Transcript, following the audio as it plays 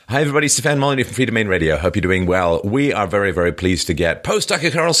Hi, everybody. Stefan, Molyneux from Freedom Main Radio. Hope you're doing well. We are very, very pleased to get post-Tucker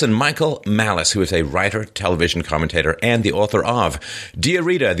Carlson Michael Malice, who is a writer, television commentator, and the author of Dear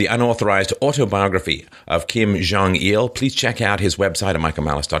Reader, the unauthorized autobiography of Kim Jong-il. Please check out his website at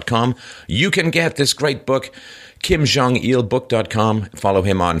michaelmalice.com. You can get this great book, KimJongIlBook.com. Follow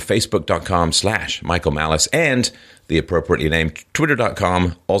him on Facebook.com/Michael Malice and the appropriately named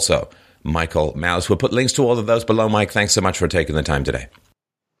Twitter.com, also Michael Malice. We'll put links to all of those below. Mike, thanks so much for taking the time today.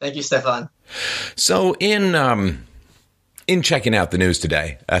 Thank you, Stefan. So in checking out the news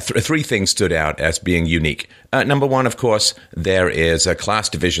today, three things stood out as being unique. Number one, of course, there is class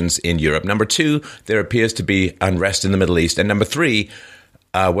divisions in Europe. Number two, there appears to be unrest in the Middle East. And number three,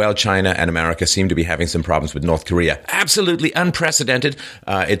 China and America seem to be having some problems with North Korea. Absolutely unprecedented.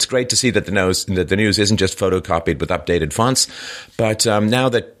 It's great to see that the news isn't just photocopied with updated fonts. But now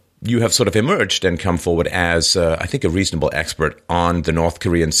that you have sort of emerged and come forward as, I think, a reasonable expert on the North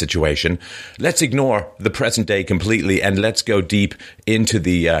Korean situation, let's ignore the present day completely and let's go deep into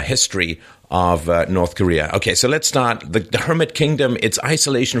the history of North Korea. Okay, so let's start. The Hermit Kingdom, its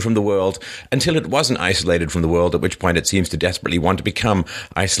isolation from the world until it wasn't isolated from the world, at which point it seems to desperately want to become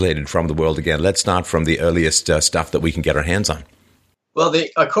isolated from the world again. Let's start from the earliest stuff that we can get our hands on. Well,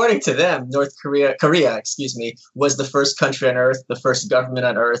 according to them, Korea, was the first country on Earth, the first government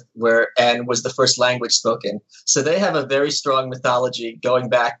on Earth, and was the first language spoken. So they have a very strong mythology going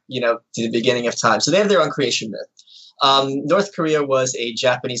back, to the beginning of time. So they have their own creation myth. North Korea was a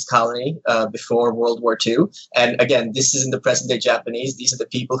Japanese colony before World War II. And again, this isn't the present-day Japanese. These are the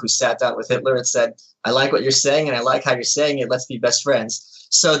people who sat down with Hitler and said, I like what you're saying, and I like how you're saying it. Let's be best friends.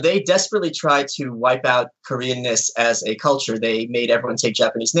 So they desperately tried to wipe out Koreanness as a culture. They made everyone take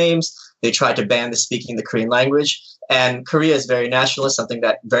Japanese names. They tried to ban the speaking the Korean language. And Korea is very nationalist, something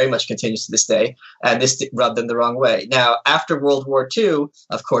that very much continues to this day. And this rubbed them the wrong way. Now, after World War II,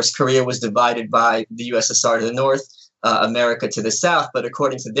 of course, Korea was divided by the USSR to the north, America to the south. But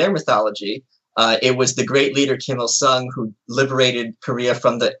according to their mythology, it was the great leader Kim Il-sung who liberated Korea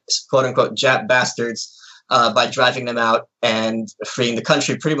from the quote-unquote Jap bastards by driving them out and freeing the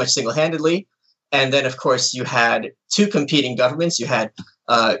country pretty much single-handedly. And then, of course, you had two competing governments. You had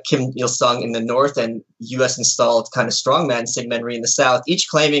Kim Il-sung in the north and U.S.-installed kind of strongman Syngman Rhee in the south, each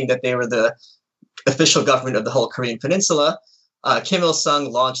claiming that they were the official government of the whole Korean peninsula. Kim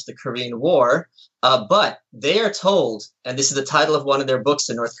Il-sung launched the Korean War, but they are told, and this is the title of one of their books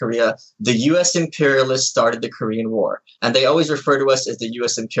in North Korea, the U.S. imperialists started the Korean War. And they always refer to us as the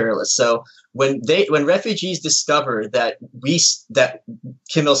U.S. imperialists. So when refugees discover that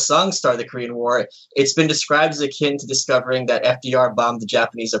Kim Il-sung started the Korean War, it's been described as akin to discovering that FDR bombed the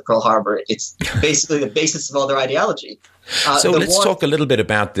Japanese at Pearl Harbor. It's basically the basis of all their ideology. So let's talk a little bit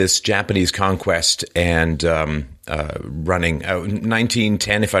about this Japanese conquest and running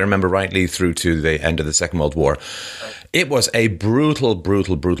 1910, if I remember rightly, through to the end of the Second World War. It was a brutal,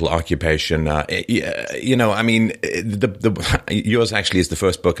 brutal, brutal occupation. Yours actually is the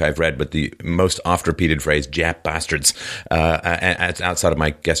first book I've read with the most oft-repeated phrase, Jap bastards, outside of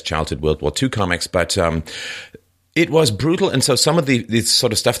my guest childhood World War II comics. But it was brutal. And so some of the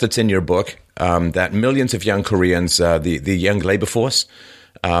sort of stuff that's in your book, that millions of young Koreans, the young labor force,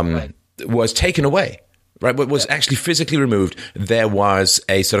 was taken away. Right, what was actually physically removed. There was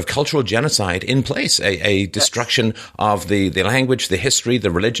a sort of cultural genocide in place, a destruction of the language, the history, the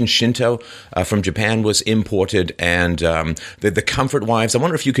religion. Shinto from Japan was imported, and the comfort wives. I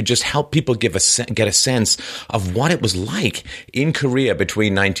wonder if you could just help people get a sense of what it was like in Korea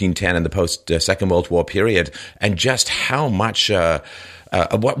between 1910 and the post-Second World War period, and just how much,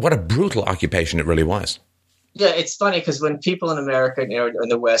 what a brutal occupation it really was. Yeah, it's funny because when people in America or in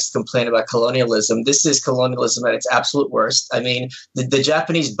the West complain about colonialism, this is colonialism at its absolute worst. I mean, the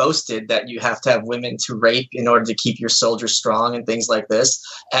Japanese boasted that you have to have women to rape in order to keep your soldiers strong and things like this.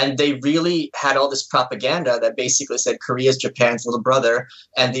 And they really had all this propaganda that basically said Korea is Japan's little brother,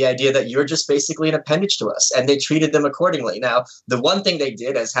 and the idea that you're just basically an appendage to us. And they treated them accordingly. Now, the one thing they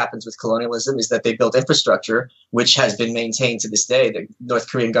did, as happens with colonialism, is that they built infrastructure, which has been maintained to this day. The North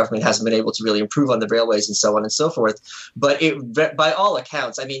Korean government hasn't been able to really improve on the railways and so on and so forth. But by all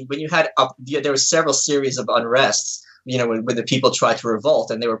accounts, I mean, when you had there were several series of unrests, when the people tried to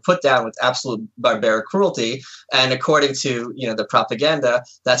revolt, and they were put down with absolute barbaric cruelty. And according to the propaganda,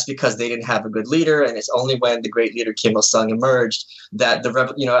 that's because they didn't have a good leader. And it's only when the great leader Kim Il-sung emerged that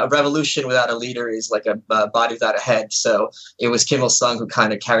a revolution without a leader is like a body without a head. So it was Kim Il-sung who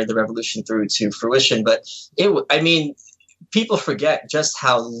kind of carried the revolution through to fruition. But people forget just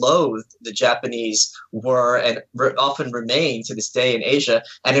how loathed the Japanese were and often remain to this day in Asia.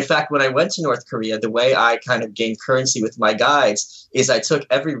 And in fact, when I went to North Korea, the way I kind of gained currency with my guides is I took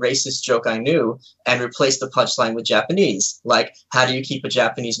every racist joke I knew and replaced the punchline with Japanese. Like, how do you keep a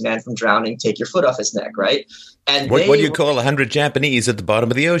Japanese man from drowning? Take your foot off his neck, right? And what do you call 100 Japanese at the bottom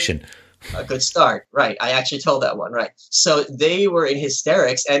of the ocean? A good start, right? I actually told that one, right? So they were in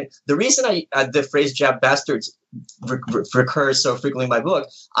hysterics, and the reason the phrase "Jap bastards" recurs so frequently in my book,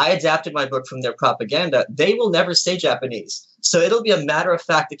 I adapted my book from their propaganda. They will never say Japanese, so it'll be a matter of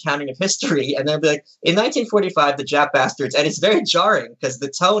fact accounting of history, and they'll be like, in 1945, the Jap bastards, and it's very jarring because the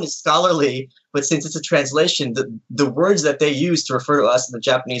tone is scholarly, but since it's a translation, the words that they use to refer to us and the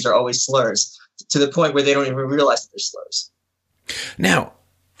Japanese are always slurs, to the point where they don't even realize that they're slurs. Now,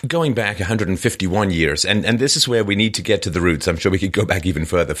 going back 151 years, and this is where we need to get to the roots. I'm sure we could go back even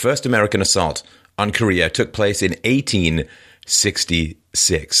further. First American assault on Korea took place in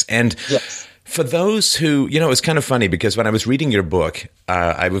 1866. And yes. For those who, it's kind of funny because when I was reading your book,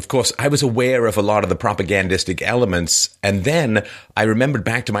 I was aware of a lot of the propagandistic elements. And then I remembered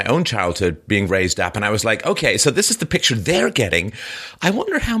back to my own childhood being raised up. And I was like, okay, so this is the picture they're getting. I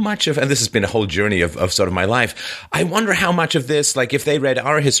wonder how much of, and this has been a whole journey of sort of my life. I wonder how much of this, like if they read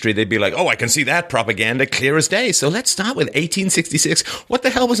our history, they'd be like, oh, I can see that propaganda clear as day. So let's start with 1866. What the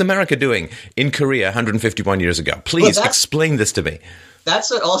hell was America doing in Korea 151 years ago? Please explain this to me.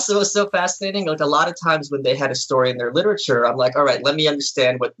 That's what also is so fascinating. Like a lot of times when they had a story in their literature, I'm like, all right, let me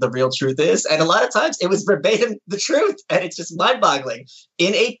understand what the real truth is. And a lot of times it was verbatim the truth. And it's just mind-boggling.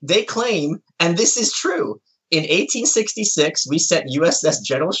 They claim, and this is true, in 1866, we sent USS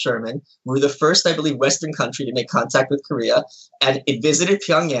General Sherman. We were the first, I believe, Western country to make contact with Korea. And it visited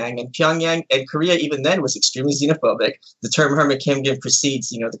Pyongyang. And Pyongyang and Korea even then was extremely xenophobic. The term Herman Kim precedes,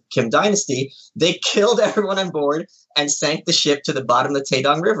 the Kim dynasty. They killed everyone on board and sank the ship to the bottom of the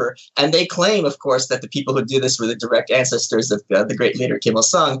Taedong River. And they claim, of course, that the people who do this were the direct ancestors of the great leader Kim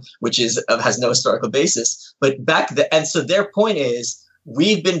Il-sung, which has no historical basis. But and so their point is,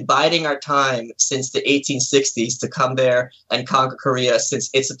 we've been biding our time since the 1860s to come there and conquer Korea, since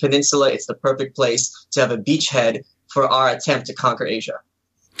it's a peninsula. It's the perfect place to have a beachhead for our attempt to conquer Asia.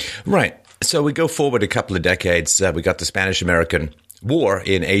 Right. So we go forward a couple of decades. We got the Spanish-American War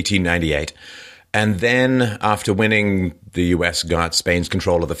in 1898. And then after winning, the U.S. got Spain's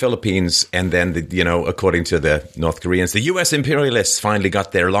control of the Philippines. And then, according to the North Koreans, the U.S. imperialists finally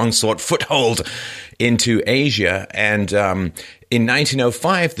got their long-sought foothold into Asia. And in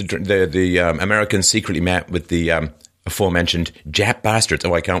 1905, the Americans secretly met with the aforementioned Jap bastards.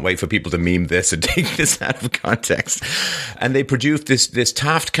 Oh, I can't wait for people to meme this and take this out of context. And they produced this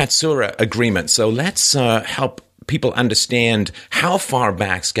Taft-Katsura agreement. So let's help people understand how far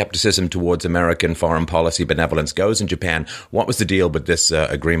back skepticism towards American foreign policy benevolence goes in Japan. What was the deal with this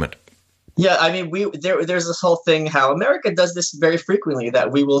agreement? Yeah, I mean, there's this whole thing how America does this very frequently,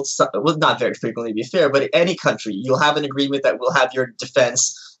 that we will, well, not very frequently to be fair, but any country, you'll have an agreement that will have your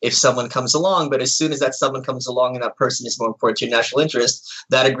defense if someone comes along. But as soon as that someone comes along and that person is more important to your national interest,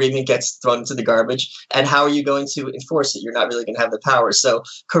 that agreement gets thrown into the garbage. And how are you going to enforce it? You're not really going to have the power. So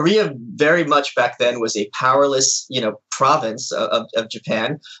Korea very much back then was a powerless, province of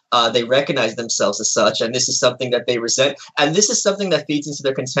Japan. They recognized themselves as such. And this is something that they resent. And this is something that feeds into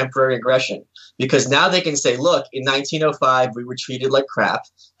their contemporary aggression, because now they can say, look, in 1905, we were treated like crap.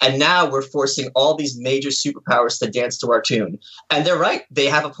 And now we're forcing all these major superpowers to dance to our tune. And they're right. They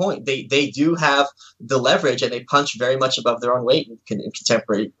have a point. They do have the leverage, and they punch very much above their own weight in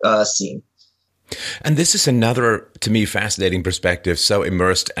contemporary scene. And this is another, to me, fascinating perspective, so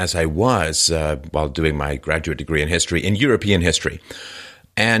immersed as I was while doing my graduate degree in history, in European history.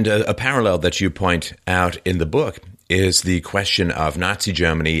 And a parallel that you point out in the book is the question of Nazi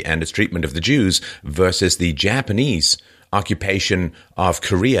Germany and its treatment of the Jews versus the Japanese occupation of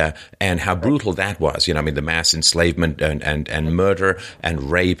Korea and how brutal that was. The mass enslavement and murder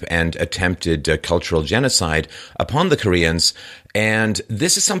and rape and attempted cultural genocide upon the Koreans. And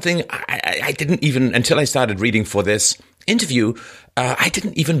this is something I didn't even, until I started reading for this interview, I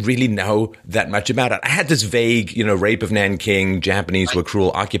didn't even really know that much about it. I had this vague, rape of Nanking, Japanese were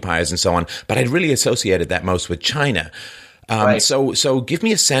cruel occupiers and so on, but I'd really associated that most with China. Right. So give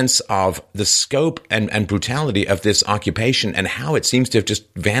me a sense of the scope and brutality of this occupation and how it seems to have just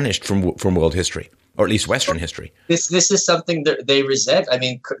vanished from world history, or at least Western history. This is something that they resent. I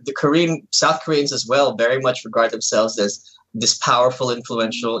mean, the South Koreans as well very much regard themselves as this powerful,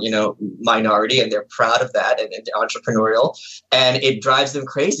 influential, minority, and they're proud of that and entrepreneurial, and it drives them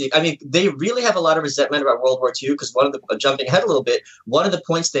crazy. I mean, they really have a lot of resentment about World War II because jumping ahead a little bit, one of the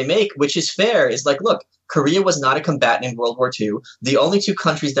points they make, which is fair, is like, look, Korea was not a combatant in World War II. The only two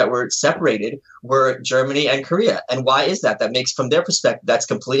countries that were separated were Germany and Korea. And why is that? That makes, from their perspective, that's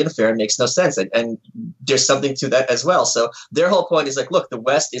completely unfair and makes no sense. And there's something to that as well. So their whole point is like, look, the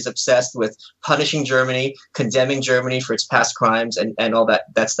West is obsessed with punishing Germany, condemning Germany for its past crimes and all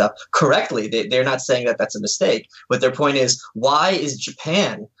that stuff correctly. They're not saying that that's a mistake. But their point is, why is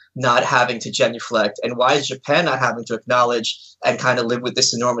Japan not having to genuflect? And why is Japan not having to acknowledge and kind of live with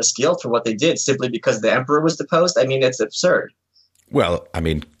this enormous guilt for what they did simply because the emperor was deposed? I mean, it's absurd. Well, I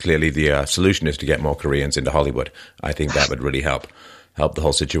mean, clearly the solution is to get more Koreans into Hollywood. I think that would really help the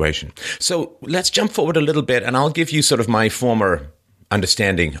whole situation. So let's jump forward a little bit, and I'll give you sort of my former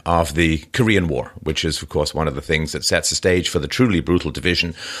understanding of the Korean War, which is, of course, one of the things that sets the stage for the truly brutal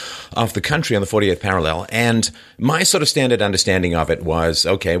division of the country on the 48th parallel. And my sort of standard understanding of it was,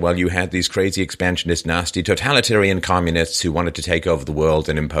 okay, well, you had these crazy expansionist, nasty, totalitarian communists who wanted to take over the world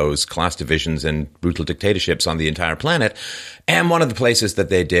and impose class divisions and brutal dictatorships on the entire planet. And one of the places that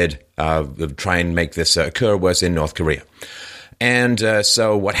they did try and make this occur was in North Korea. And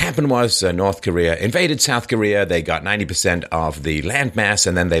so what happened was North Korea invaded South Korea. They got 90% of the landmass,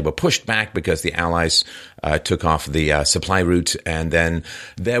 and then they were pushed back because the Allies took off the supply route. And then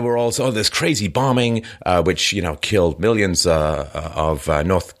there were also this crazy bombing, which, killed millions of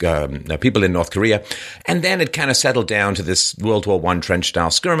people in North Korea. And then it kind of settled down to this World War I trench-style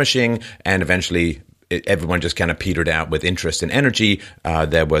skirmishing, and eventually everyone just kind of petered out with interest and energy.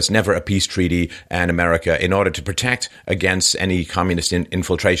 There was never a peace treaty, and America, in order to protect against any communist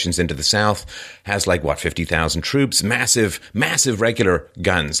infiltrations into the South, has 50,000 troops, massive regular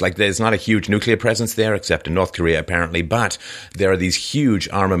guns. There's not a huge nuclear presence there, except in North Korea, apparently, but there are these huge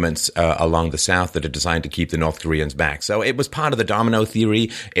armaments along the South that are designed to keep the North Koreans back. So it was part of the domino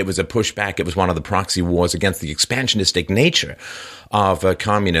theory. It was a pushback. It was one of the proxy wars against the expansionistic nature of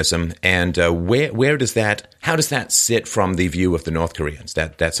communism. And how does that sit from the view of the North Koreans,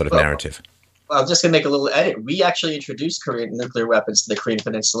 that sort of narrative? Well, I'm just going to make a little edit. We actually introduced Korean nuclear weapons to the Korean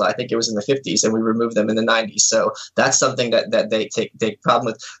Peninsula. I think it was in the 50s, and we removed them in the 90s. So that's something that they take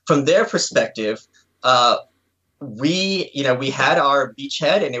problem with. From their perspective, we had our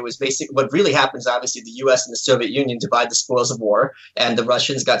beachhead, and it was basically what really happens. Obviously, the U.S. and the Soviet Union divide the spoils of war, and the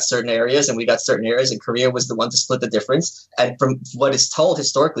Russians got certain areas, and we got certain areas, and Korea was the one to split the difference. And from what is told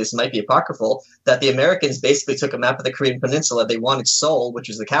historically, this might be apocryphal, that the Americans basically took a map of the Korean Peninsula. They wanted Seoul, which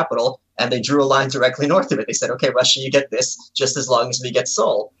was the capital, and they drew a line directly north of it. They said, "Okay, Russia, you get this, just as long as we get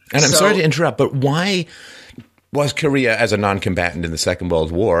Seoul." And I'm sorry to interrupt, but why was Korea as a non-combatant in the Second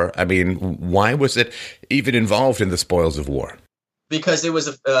World War? I mean, why was it even involved in the spoils of war? Because it was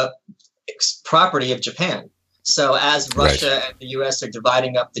a property of Japan. So as Russia and the U.S. are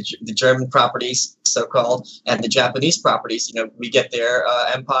dividing up the German properties, so-called, and the Japanese properties, we get their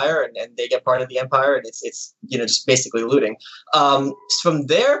empire, and they get part of the empire, and it's just basically looting. From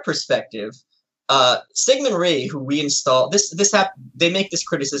their perspective, Sigmund Rhee, who we install, they make this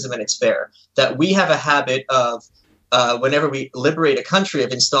criticism, and it's fair, that we have a habit of, whenever we liberate a country,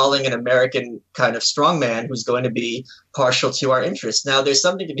 of installing an American kind of strongman who's going to be partial to our interests. Now, there's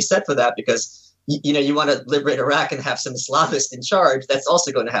something to be said for that, because you want to liberate Iraq and have some Islamist in charge. That's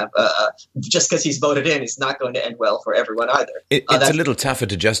also going to have, just because he's voted in, it's not going to end well for everyone either. It's a little tougher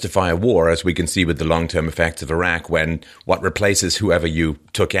to justify a war, as we can see with the long-term effects of Iraq, when what replaces whoever you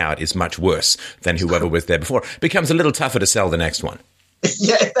took out is much worse than whoever was there before. It becomes a little tougher to sell the next one.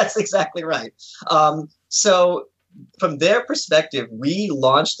 Yeah, that's exactly right. So from their perspective, we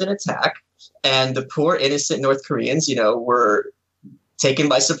launched an attack, and the poor innocent North Koreans, were taken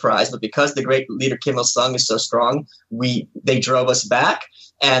by surprise. But because the great leader Kim Il-sung is so strong, they drove us back,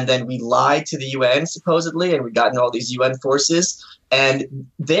 and then we lied to the UN supposedly, and we got in all these UN forces. And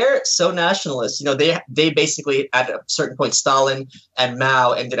they're so nationalist. They basically, at a certain point, Stalin and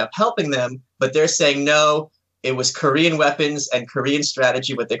Mao ended up helping them, but they're saying no. It was Korean weapons and Korean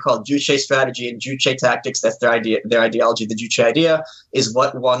strategy, what they call Juche strategy and Juche tactics. That's their ideology. The Juche idea is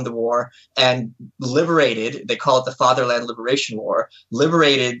what won the war and liberated, they call it the Fatherland Liberation War,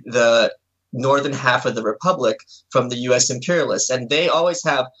 liberated the northern half of the republic from the U.S. imperialists. And they always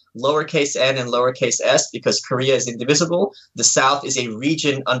have lowercase n and lowercase s because Korea is indivisible. The South is a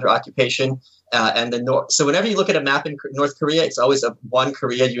region under occupation. And the North. So whenever you look at a map in North Korea, it's always a one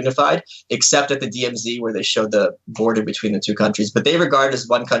Korea unified, except at the DMZ where they show the border between the two countries. But they regard it as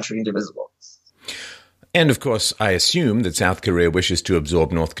one country indivisible. And of course, I assume that South Korea wishes to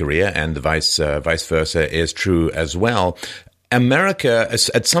absorb North Korea, and the vice versa is true as well. America,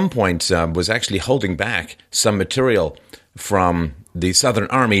 at some point, was actually holding back some material from the Southern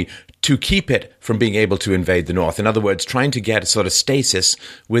Army to keep it from being able to invade the north. In other words, trying to get a sort of stasis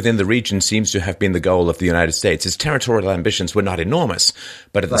within the region seems to have been the goal of the United States. Its territorial ambitions were not enormous,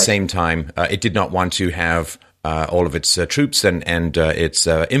 but at the same time, it did not want to have all of its troops and its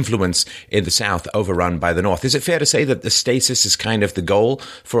influence in the south overrun by the north. Is it fair to say that the stasis is kind of the goal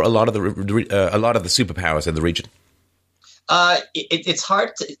for a lot of the superpowers in the region? It's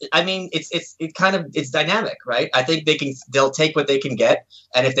hard to. I mean, it's dynamic, right? I think they'll take what they can get,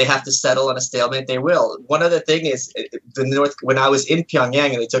 and if they have to settle on a stalemate, they will. One other thing is when I was in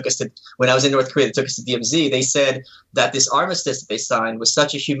Pyongyang and when I was in North Korea, they took us to DMZ. They said that this armistice that they signed was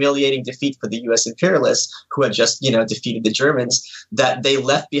such a humiliating defeat for the U.S. imperialists who had just defeated the Germans that they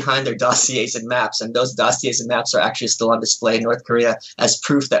left behind their dossiers and maps, and those dossiers and maps are actually still on display in North Korea as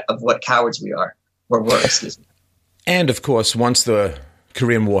proof of what cowards we are or were. Excuse me. And, of course, once the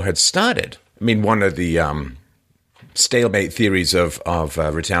Korean War had started, I mean, one of the stalemate theories of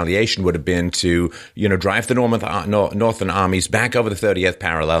retaliation would have been to, drive the northern armies back over the 30th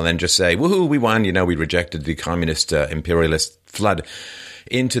parallel and just say, woohoo, we won. We rejected the communist imperialist flood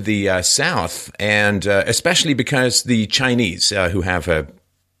into the south. And especially because the Chinese, who have a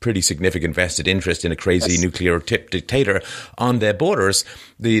pretty significant vested interest in a crazy nuclear dictator on their borders,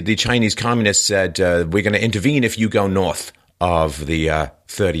 the Chinese communists said, we're going to intervene if you go north of the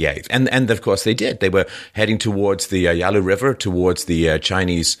 38th. And of course they did. They were heading towards the Yalu River, towards the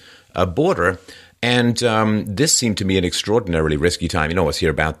Chinese border. And this seemed to me an extraordinarily risky time. You always hear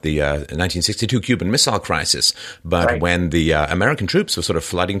about the 1962 Cuban Missile Crisis, but when the American troops were sort of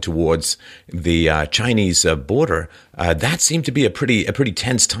flooding towards the Chinese border, that seemed to be a pretty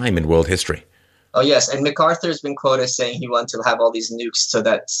tense time in world history. Oh, yes. And MacArthur has been quoted as saying he wanted to have all these nukes so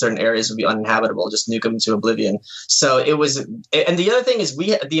that certain areas would be uninhabitable, just nuke them to oblivion. So it was. And the other thing is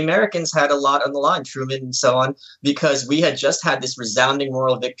the Americans had a lot on the line, Truman and so on, because we had just had this resounding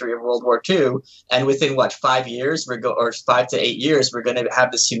moral victory of World War II. And within 5 years, or 5 to 8 years, we're going to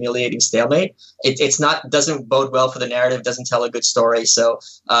have this humiliating stalemate. Doesn't bode well for the narrative, doesn't tell a good story. So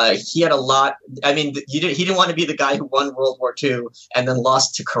he had a lot. I mean, he didn't want to be the guy who won World War II and then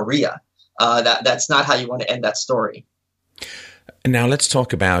lost to Korea. That's not how you want to end that story. Now let's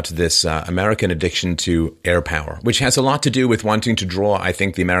talk about this American addiction to air power, which has a lot to do with wanting to draw, I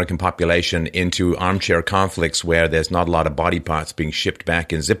think, the American population into armchair conflicts where there's not a lot of body parts being shipped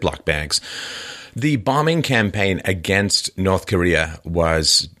back in Ziploc bags. The bombing campaign against North Korea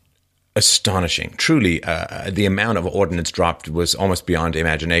was astonishing. Truly, the amount of ordnance dropped was almost beyond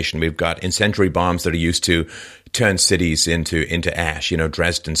imagination. We've got incendiary bombs that are used to turn cities into ash,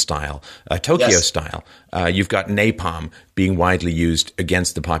 Dresden style, Tokyo style. You've got napalm being widely used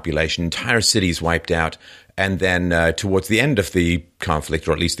against the population. Entire cities wiped out. And then towards the end of the conflict,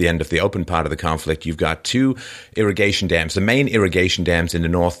 or at least the end of the open part of the conflict, you've got 2 irrigation dams, the main irrigation dams in the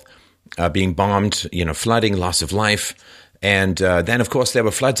north being bombed, flooding, loss of life. And then, of course, there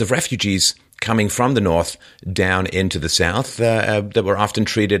were floods of refugees coming from the north down into the south that were often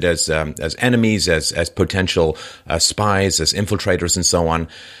treated as enemies, as potential spies, as infiltrators, and so on.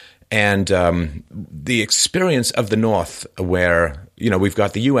 And the experience of the north, where we've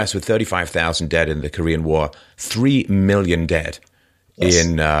got the U.S. with 35,000 dead in the Korean War, 3 million dead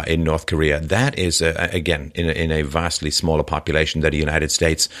in North Korea. That is again in a vastly smaller population than the United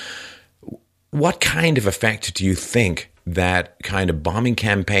States. What kind of effect do you think that kind of bombing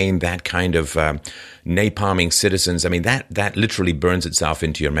campaign, that kind of napalming citizens, I mean, that literally burns itself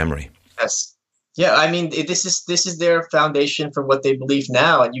into your memory? Yes. Yeah, I mean, this is their foundation for what they believe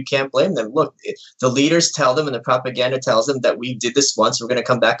now, and you can't blame them. Look, the leaders tell them and the propaganda tells them that we did this once, we're going to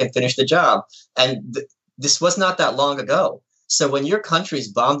come back and finish the job. And this was not that long ago. So when your country is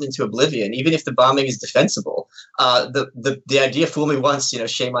bombed into oblivion, even if the bombing is defensible, the idea "fool me once,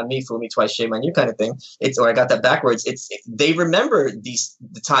 shame on me; fool me twice, shame on you" kind of thing. Or I got that backwards. They remember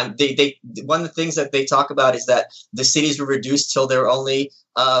the time. They one of the things that they talk about is that the cities were reduced till there were only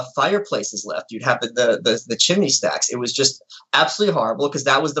fireplaces left. You'd have the chimney stacks. It was just absolutely horrible because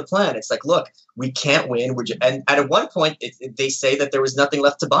that was the plan. It's like, look, we can't win. And at one point, they say that there was nothing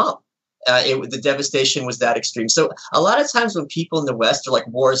left to bomb. The devastation was that extreme. So a lot of times when people in the West are like,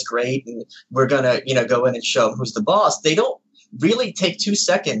 war is great and we're going to, go in and show them who's the boss, they don't really take 2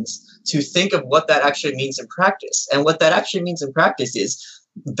 seconds to think of what that actually means in practice. And what that actually means in practice is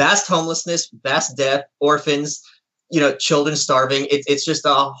vast homelessness, vast death, orphans, children starving. It's just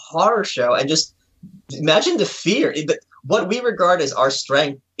a horror show. And just imagine the fear. What we regard as our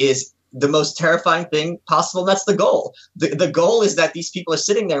strength is the most terrifying thing possible. And that's the goal. The goal is that these people are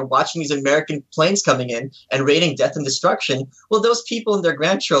sitting there watching these American planes coming in and raining death and destruction. Well, those people and their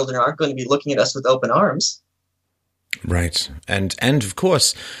grandchildren aren't going to be looking at us with open arms. Right. And of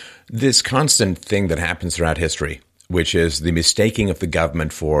course, This constant thing that happens throughout history, which is the mistaking of the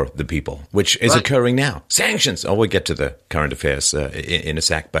government for the people, which is occurring now. Sanctions. Oh, we'll get to the current affairs in a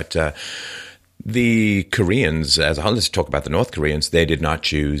sec. But the Koreans, as a whole, let's talk about the North Koreans, they did not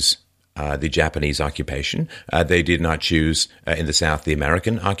choose the Japanese occupation. They did not choose in the South the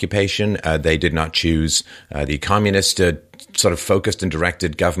American occupation. They did not choose the communist sort of focused and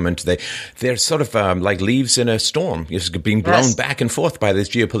directed government. They're sort of like leaves in a storm, just being blown back and forth by these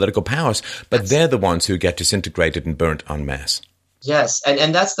geopolitical powers. But they're the ones who get disintegrated and burnt en masse. Yes,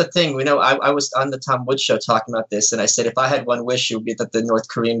 and that's the thing. We know I was on the Tom Woods show talking about this, and I said if I had one wish, it would be that the North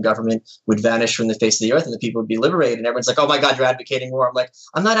Korean government would vanish from the face of the earth and the people would be liberated. And everyone's like, oh my God, you're advocating war. I'm like,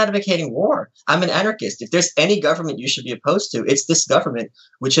 I'm not advocating war. I'm an anarchist. If there's any government you should be opposed to, it's this government,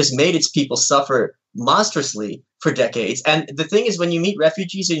 which has made its people suffer monstrously for decades. And the thing is, when you meet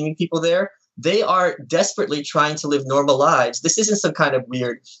refugees and you meet people there, they are desperately trying to live normal lives. This isn't some kind of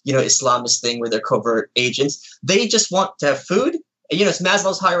weird, Islamist thing where they're covert agents. They just want to have food. It's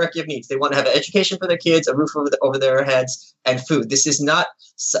Maslow's hierarchy of needs. They want to have an education for their kids, a roof over their heads, and food. This is not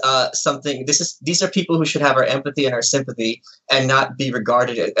something. These are people who should have our empathy and our sympathy, and not be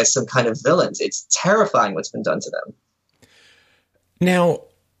regarded as some kind of villains. It's terrifying what's been done to them. Now,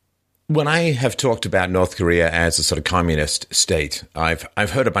 when I have talked about North Korea as a sort of communist state, I've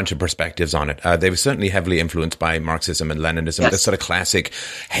heard a bunch of perspectives on it. They were certainly heavily influenced by Marxism and Leninism. The sort of classic,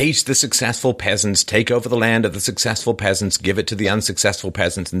 hate the successful peasants, take over the land of the successful peasants, give it to the unsuccessful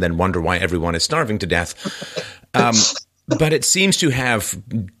peasants, and then wonder why everyone is starving to death. But it seems to have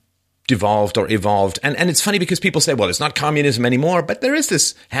devolved or evolved. And it's funny because people say, well, it's not communism anymore, but there is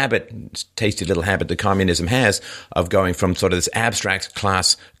this habit, tasty little habit that communism has of going from sort of this abstract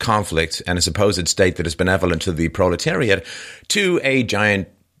class conflict and a supposed state that is benevolent to the proletariat to a giant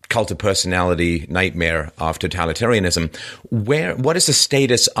cult of personality nightmare of totalitarianism. What is the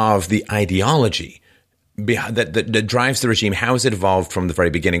status of the ideology that drives the regime? How has it evolved from the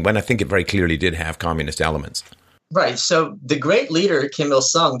very beginning when I think it very clearly did have communist elements? Right. So the great leader, Kim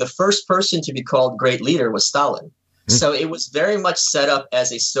Il-sung, the first person to be called great leader was Stalin. Mm-hmm. So it was very much set up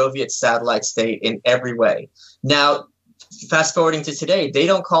as a Soviet satellite state in every way. Now, fast forwarding to today, they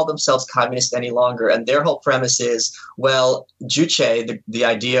don't call themselves communist any longer. And their whole premise is, well, Juche, the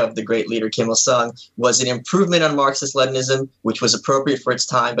idea of the great leader Kim Il-sung, was an improvement on Marxist-Leninism, which was appropriate for its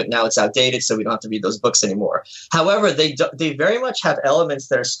time, but now it's outdated, so we don't have to read those books anymore. However, they very much have elements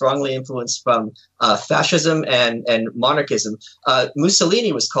that are strongly influenced from fascism and monarchism.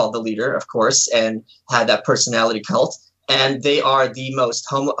 Mussolini was called the leader, of course, and had that personality cult. And they are the most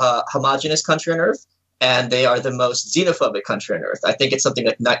homogenous country on earth. And they are the most xenophobic country on earth. I think it's something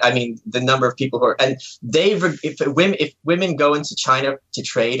the number of people who are, and if women go into China to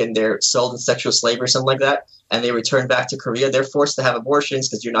trade and they're sold in sexual slavery or something like that, and they return back to Korea, they're forced to have abortions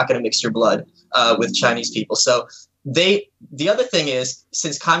because you're not going to mix your blood with Chinese people. So the other thing is,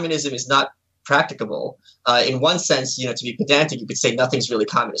 since communism is not practicable, in one sense, to be pedantic, you could say nothing's really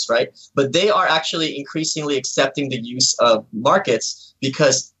communist, right? But they are actually increasingly accepting the use of markets,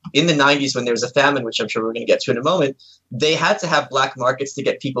 because in the 90s, when there was a famine, which I'm sure we're going to get to in a moment, they had to have black markets to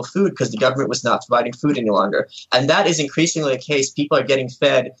get people food because the government was not providing food any longer. And that is increasingly the case. People are getting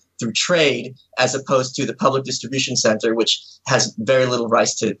fed through trade as opposed to the public distribution center, which has very little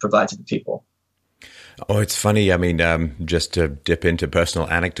rights to provide to the people. Oh, it's funny. I mean, just to dip into personal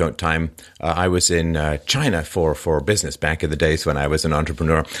anecdote time, I was in China for business back in the days when I was an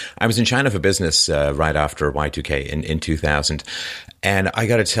entrepreneur. I was in China for business right after Y2K in 2000. And I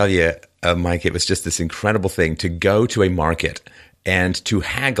got to tell you, Mike, it was just this incredible thing to go to a market and to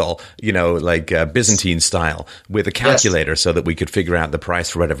haggle, like Byzantine style with a calculator so that we could figure out the price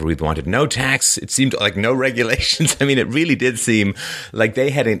for whatever we wanted. No tax. It seemed like no regulations. I mean, it really did seem like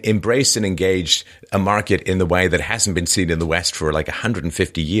they had embraced and engaged a market in the way that hasn't been seen in the West for like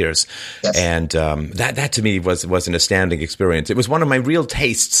 150 years. Yes. And that to me was an astounding experience. It was one of my real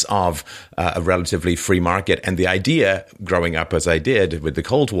tastes of a relatively free market, and the idea, growing up as I did with the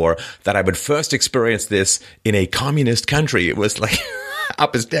Cold War, that I would first experience this in a communist country. It was like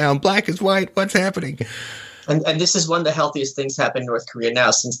up is down, black is white. What's happening? And this is one of the healthiest things happening in North Korea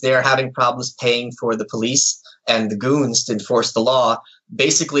now, since they're having problems paying for the police and the goons to enforce the law.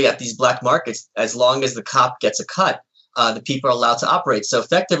 Basically, at these black markets, as long as the cop gets a cut, the people are allowed to operate. So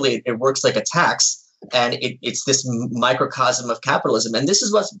effectively, it works like a tax. And it's this microcosm of capitalism. And this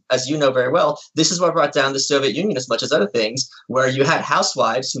is what, as you know very well, this is what brought down the Soviet Union as much as other things, where you had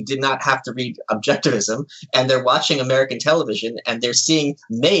housewives who did not have to read objectivism, and they're watching American television and they're seeing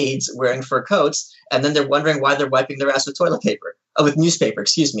maids wearing fur coats, and then they're wondering why they're wiping their ass with toilet paper. with newspaper,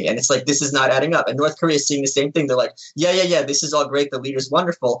 excuse me. And it's like, this is not adding up. And North Korea is seeing the same thing. They're like, yeah, this is all great. The leader's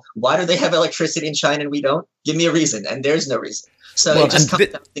wonderful. Why do they have electricity in China and we don't? Give me a reason. And there's no reason. So well, it just comes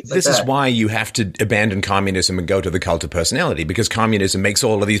down to things like this that. is why you have to abandon communism and go to the cult of personality, because communism makes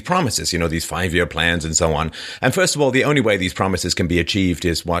all of these promises, these 5-year plans and so on. And first of all, the only way these promises can be achieved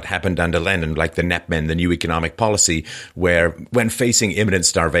is what happened under Lenin, like the NEPMEN, the new economic policy, where when facing imminent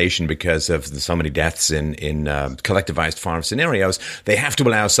starvation because of so many deaths in collectivized farm scenarios, they have to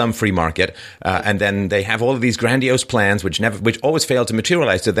allow some free market. And then they have all of these grandiose plans, which always fail to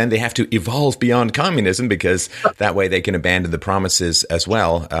materialize. So then they have to evolve beyond communism, because that way they can abandon the promises as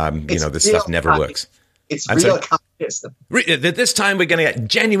well. This stuff never works. It's real communism. This time we're going to get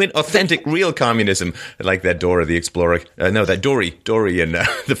genuine, authentic, real communism, like that Dora the Explorer. That Dory and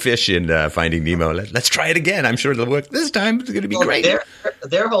the fish in Finding Nemo. Let's try it again. I'm sure it'll work this time. It's going to be great.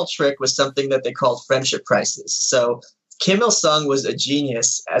 Their whole trick was something that they called friendship prices. So Kim Il-sung was a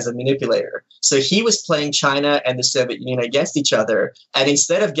genius as a manipulator. So he was playing China and the Soviet Union against each other. And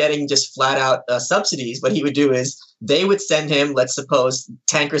instead of getting just flat out subsidies, what he would do is they would send him, let's suppose,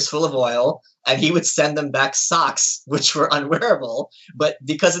 tankers full of oil, and he would send them back socks, which were unwearable. But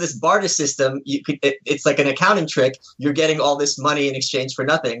because of this barter system, it's like an accounting trick. You're getting all this money in exchange for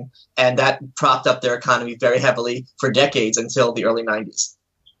nothing. And that propped up their economy very heavily for decades until the early 90s.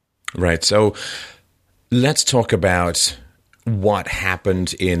 Right. So let's talk about what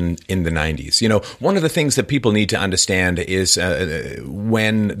happened in the 90s. One of the things that people need to understand is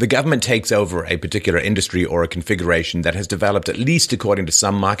when the government takes over a particular industry or a configuration that has developed, at least according to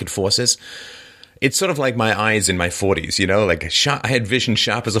some market forces, it's sort of like my eyes in my 40s, like I had vision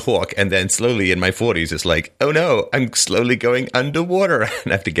sharp as a hawk, and then slowly in my 40s, it's like, oh no, I'm slowly going underwater. And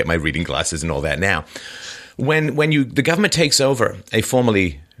I have to get my reading glasses and all that now. When the government takes over a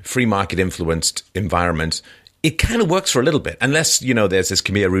formerly free market influenced environment, it kind of works for a little bit, unless, there's this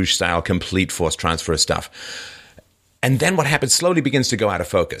Khmer Rouge style complete forced transfer stuff. And then what happens slowly begins to go out of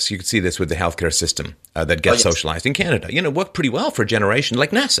focus. You can see this with the healthcare system that gets socialized in Canada. Worked pretty well for a generation,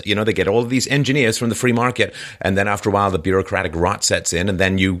 like NASA. They get all of these engineers from the free market, and then after a while the bureaucratic rot sets in, and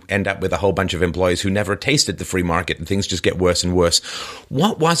then you end up with a whole bunch of employees who never tasted the free market, and things just get worse and worse.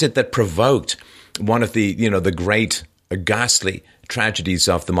 What was it that provoked one of the, the great, ghastly tragedies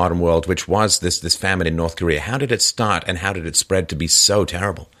of the modern world, which was this famine in North Korea? How did it start, and how did it spread to be so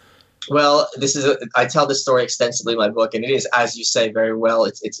terrible? Well, I tell this story extensively in my book, and it is, as you say very well,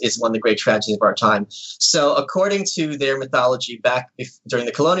 it's one of the great tragedies of our time. So according to their mythology, back during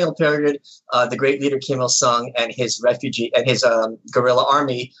the colonial period, the great leader Kim Il-sung and his guerrilla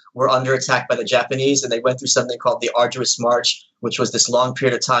army were under attack by the Japanese, and they went through something called the Arduous March, which was this long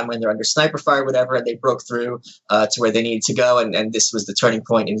period of time when they're under sniper fire, whatever, and they broke through to where they needed to go. And this was the turning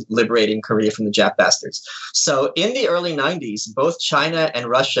point in liberating Korea from the Jap bastards. So in the early 90s, both China and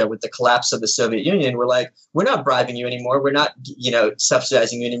Russia, with the collapse of the Soviet Union, were like, we're not bribing you anymore. We're not,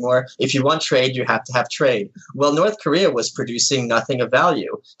 subsidizing you anymore. If you want trade, you have to have trade. Well, North Korea was producing nothing of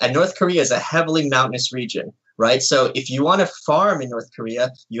value. And North Korea is a heavily mountainous region. Right. So if you want to farm in North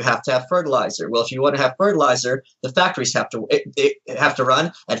Korea, you have to have fertilizer. Well, if you want to have fertilizer, the factories have to run.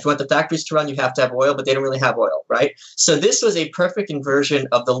 And if you want the factories to run, you have to have oil, but they don't really have oil. Right. So this was a perfect inversion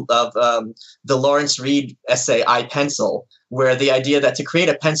of the Lawrence Reed essay, I Pencil, where the idea that to create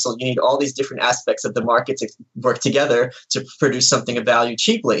a pencil, you need all these different aspects of the market to work together to produce something of value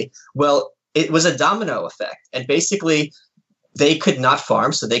cheaply. Well, it was a domino effect. And basically, they could not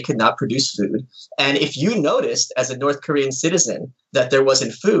farm, so they could not produce food. And if you noticed as a North Korean citizen that there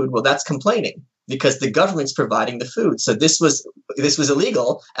wasn't food, well, that's complaining because the government's providing the food. So this was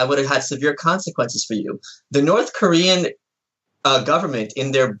illegal and would have had severe consequences for you. The North Korean government,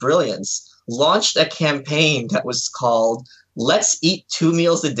 in their brilliance, launched a campaign that was called "Let's Eat 2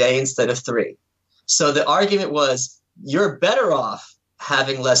 meals a day instead of 3." So the argument was, you're better off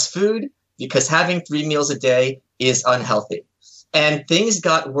having less food because having 3 meals a day is unhealthy. And things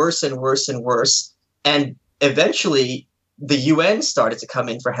got worse and worse and worse. And eventually the UN started to come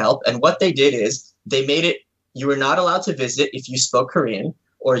in for help. And what they did is they made it, you were not allowed to visit if you spoke Korean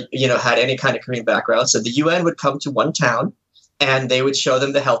or, had any kind of Korean background. So the UN would come to one town and they would show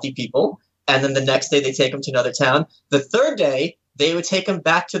them the healthy people. And then the next day they take them to another town. The third day, they would take them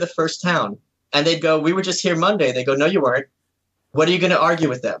back to the first town. And they'd go, we were just here Monday. They go, no, you weren't. What are you going to argue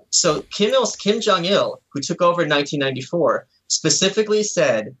with them? So Kim Jong-il, who took over in 1994, specifically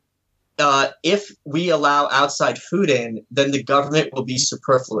said, if we allow outside food in, then the government will be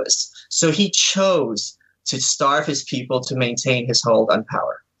superfluous. So he chose to starve his people to maintain his hold on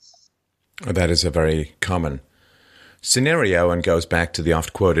power. That is a very common scenario and goes back to the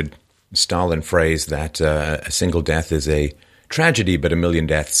oft-quoted Stalin phrase that a single death is a tragedy, but 1 million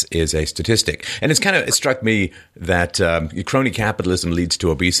deaths is a statistic. And it struck me that crony capitalism leads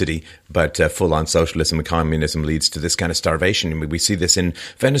to obesity, but full-on socialism and communism leads to this kind of starvation. I mean, we see this in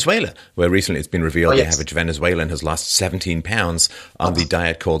Venezuela, where recently it's been revealed the average Venezuelan has lost 17 pounds on the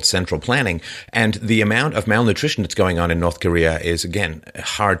diet called central planning. And the amount of malnutrition that's going on in North Korea is, again,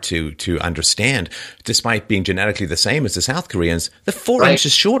 hard to understand. Despite being genetically the same as the South Koreans, they're 4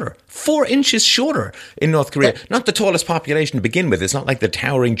 inches shorter. 4 inches shorter in North Korea. Not the tallest population to begin with. It's not like the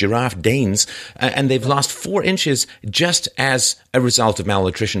towering giraffe Danes. And they've lost 4 inches just as a result of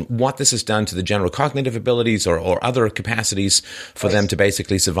malnutrition. What this has done to the general cognitive abilities or other capacities for them to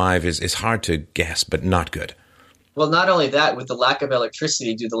basically survive is hard to guess, but not good. Well, not only that, with the lack of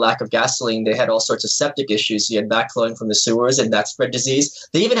electricity due to the lack of gasoline, they had all sorts of septic issues. You had backflowing from the sewers, and that spread disease.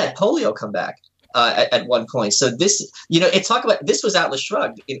 They even had polio come back at one point. So this, this was Atlas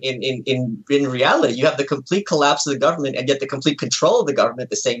Shrugged. In reality, you have the complete collapse of the government and yet the complete control of the government at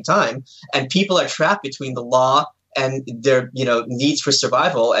the same time. And people are trapped between the law and their, needs for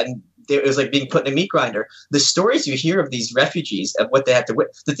survival. And it was like being put in a meat grinder. The stories you hear of these refugees, of what they have to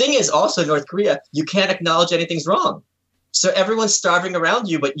witness. The thing is also North Korea, you can't acknowledge anything's wrong. So everyone's starving around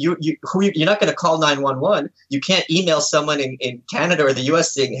you, but you're not going to call 911. You can't email someone in Canada or the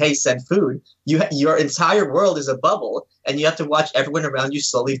U.S. saying, hey, send food. Your entire world is a bubble, and you have to watch everyone around you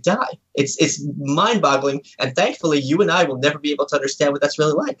slowly die. It's mind-boggling, and thankfully you and I will never be able to understand what that's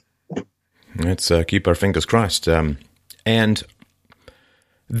really like. Let's keep our fingers crossed. And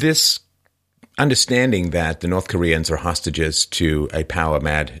this understanding that the North Koreans are hostages to a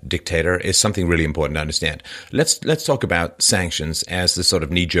power-mad dictator is something really important to understand. Let's talk about sanctions as the sort of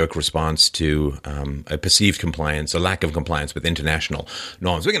knee-jerk response to a perceived compliance, a lack of compliance with international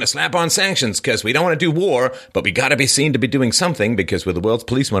norms. We're going to slap on sanctions because we don't want to do war, but we got to be seen to be doing something because we're the world's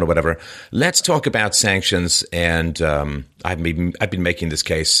policeman or whatever. Let's talk about sanctions, and I've been making this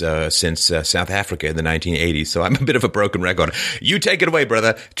case since South Africa in the 1980s, so I'm a bit of a broken record. You take it away,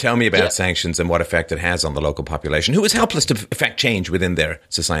 brother. Tell me about sanctions and what effect it has on the local population, who is helpless to affect change within their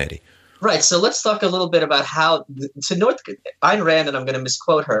society. Right. So let's talk a little bit about how Ayn Rand, and I'm going to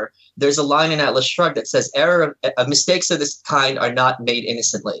misquote her. There's a line in Atlas Shrugged that says, mistakes of this kind are not made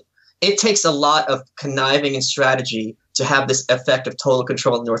innocently. It takes a lot of conniving and strategy to have this effect of total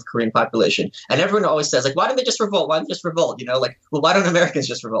control in the North Korean population. And everyone always says, like, why don't they just revolt? Why don't they just revolt? Well, why don't Americans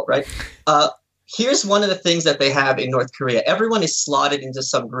just revolt, right? Here's one of the things that they have in North Korea. Everyone is slotted into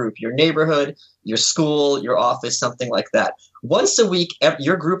some group, your neighborhood, your school, your office, something like that. Once a week,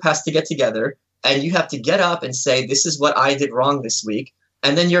 your group has to get together and you have to get up and say, this is what I did wrong this week.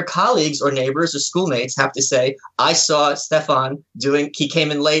 And then your colleagues or neighbors or schoolmates have to say, I saw Stefan he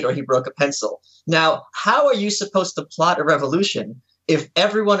came in late or he broke a pencil. Now, how are you supposed to plot a revolution if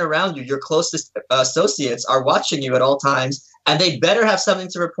everyone around you, your closest associates, are watching you at all times and they better have something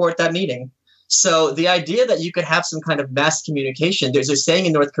to report that meeting? So the idea that you could have some kind of mass communication, there's a saying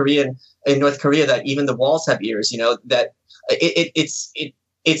in North Korea that even the walls have ears, that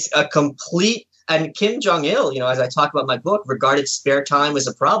it's a complete, and Kim Jong-il, as I talk about in my book, regarded spare time as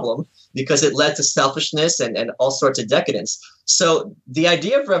a problem because it led to selfishness and all sorts of decadence. So the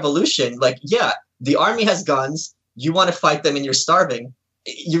idea of revolution, the army has guns, you want to fight them and you're starving.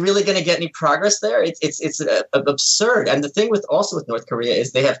 You're really going to get any progress there? It's absurd. And the thing with North Korea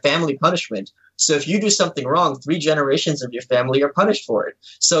is they have family punishment. So if you do something wrong, 3 generations of your family are punished for it.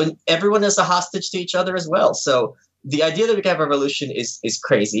 So everyone is a hostage to each other as well. So the idea that we can have a revolution is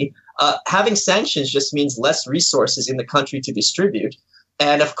crazy. Having sanctions just means less resources in the country to distribute.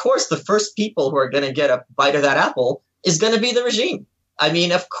 And of course, the first people who are going to get a bite of that apple is going to be the regime. I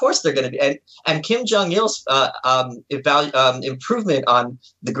mean, of course they're going to be. And Kim Jong-il's improvement on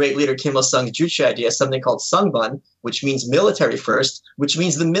the great leader Kim Il-sung's Juche idea is something called Sungbun, which means military first, which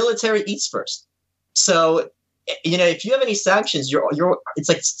means the military eats first. So, if you have any sanctions, it's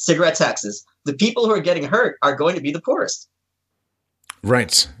like cigarette taxes. The people who are getting hurt are going to be the poorest.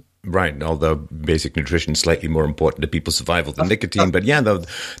 Right. Although basic nutrition is slightly more important to people's survival than nicotine, but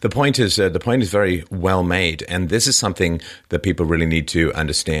the point is very well made, and this is something that people really need to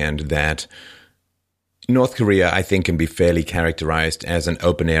understand. That North Korea, I think, can be fairly characterized as an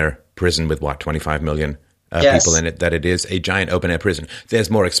open air prison with 25 million people in it. That it is a giant open air prison.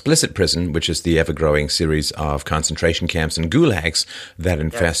 There's more explicit prison, which is the ever growing series of concentration camps and gulags that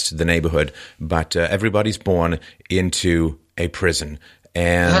infest the neighborhood. But everybody's born into a prison.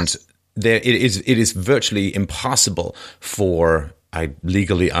 And it is virtually impossible for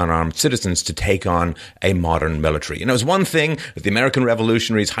legally unarmed citizens to take on a modern military. And it was one thing with the American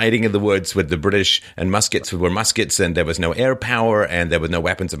revolutionaries hiding in the woods with the British, and muskets were muskets, and there was no air power, and there were no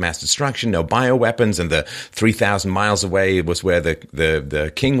weapons of mass destruction, no bioweapons, and the 3,000 miles away was where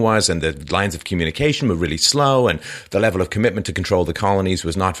the king was, and the lines of communication were really slow, and the level of commitment to control the colonies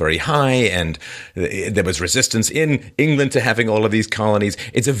was not very high, and there was resistance in England to having all of these colonies.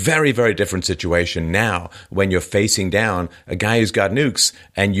 It's a very, very different situation now when you're facing down a guy who's got nukes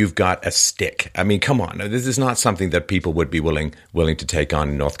and you've got a stick. I mean, come on. This is not something that people would be willing to take on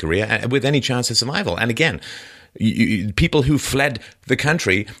in North Korea with any chance of survival. And again, people who fled the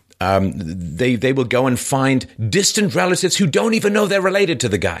country, they will go and find distant relatives who don't even know they're related to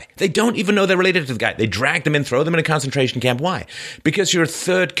the guy. They don't even know they're related to the guy. They drag them in, throw them in a concentration camp. Why? Because your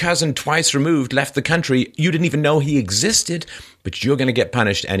third cousin, twice removed, left the country. You didn't even know he existed, but you're going to get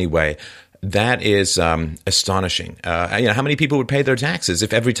punished anyway. That is astonishing. How many people would pay their taxes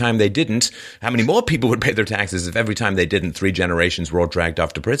if every time they didn't? How many more people would pay their taxes if every time they didn't, 3 generations were all dragged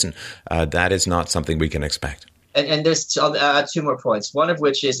off to prison? That is not something we can expect. And there's 2 more points. One of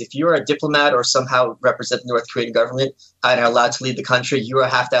which is if you're a diplomat or somehow represent the North Korean government and are allowed to leave the country, you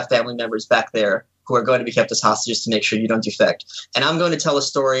have to have family members back there who are going to be kept as hostages to make sure you don't defect. And I'm going to tell a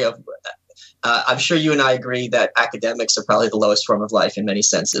story of I'm sure you and I agree that academics are probably the lowest form of life in many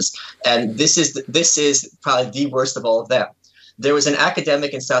senses. And this is probably the worst of all of them. There was an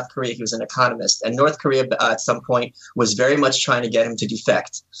academic in South Korea. He was an economist. And North Korea at some point was very much trying to get him to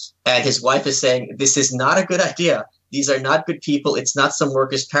defect. And his wife is saying, this is not a good idea. These are not good people. It's not some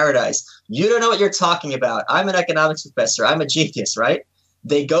workers' paradise. You don't know what you're talking about. I'm an economics professor. I'm a genius, right?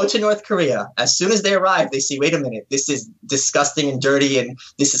 They go to North Korea. As soon as they arrive, they see, wait a minute, this is disgusting and dirty, and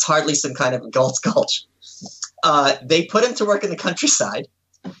this is hardly some kind of Galt's Gulch. They put him to work in the countryside.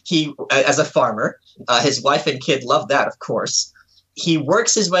 He, as a farmer, his wife and kid love that, of course. He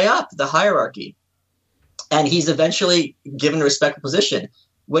works his way up the hierarchy, and he's eventually given a respectable position.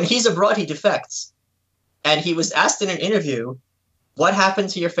 When he's abroad, he defects. And he was asked in an interview, what happened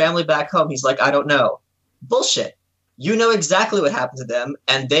to your family back home? He's like, I don't know. Bullshit. You know exactly what happened to them,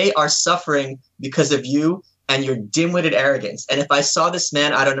 and they are suffering because of you and your dim-witted arrogance. And if I saw this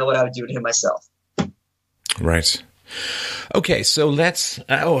man, I don't know what I would do to him myself. Right. Okay, so let's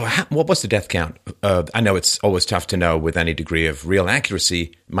what was the death count? I know it's always tough to know with any degree of real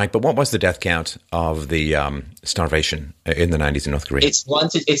accuracy, Mike, but what was the death count of the starvation in the 90s in North Korea?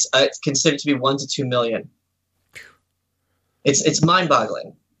 It's considered to be 1 to 2 million. It's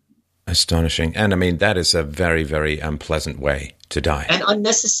mind-boggling. Astonishing. And I mean, that is a very, very unpleasant way to die. And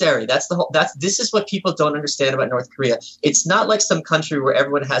unnecessary. This is what people don't understand about North Korea. It's not like some country where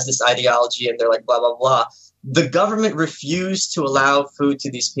everyone has this ideology and they're like, blah, blah, blah. The government refused to allow food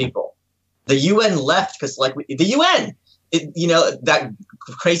to these people. The UN left because, the UN, that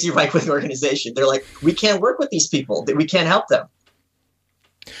crazy right-wing organization, they're like, we can't work with these people. We can't help them.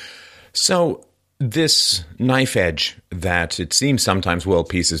 So this knife edge that it seems sometimes world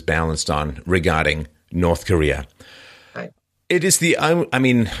peace is balanced on regarding North Korea. Right. It is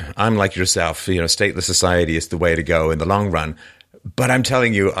I'm like yourself, stateless society is the way to go in the long run. But I'm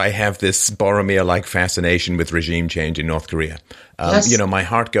telling you, I have this Boromir-like fascination with regime change in North Korea. Yes. My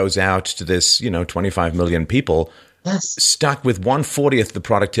heart goes out to this, 25 million people stuck with 1/40th the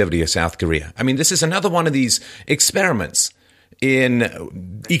productivity of South Korea. I mean, this is another one of these experiments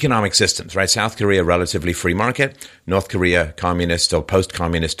in economic systems, right? South Korea, relatively free market. North Korea, communist or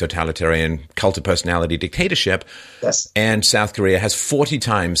post-communist totalitarian cult of personality dictatorship. Yes. And South Korea has 40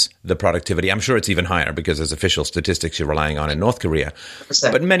 times the productivity. I'm sure it's even higher because there's official statistics you're relying on in North Korea.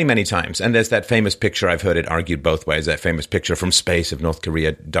 100%. But many, many times. And there's that famous picture, I've heard it argued both ways, that famous picture from space of North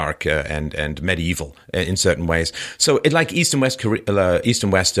Korea, dark and medieval in certain ways. So like East and West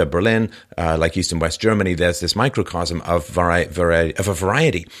Berlin, like East and West Germany, there's this microcosm of a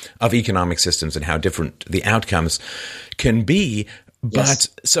variety of economic systems and how different the outcomes can be. But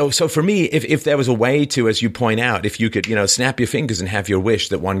so for me, if there was a way to, as you point out, if you could, snap your fingers and have your wish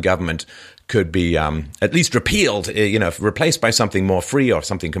that one government could be at least repealed, replaced by something more free or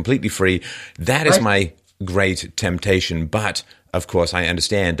something completely free, that is my great temptation. But of course, I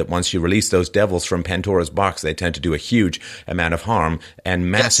understand that once you release those devils from Pandora's box, they tend to do a huge amount of harm, and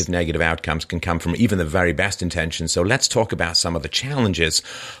massive negative outcomes can come from even the very best intentions. So let's talk about some of the challenges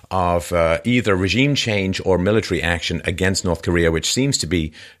of either regime change or military action against North Korea, which seems to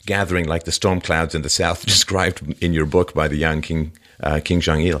be gathering like the storm clouds in the south described in your book by the young King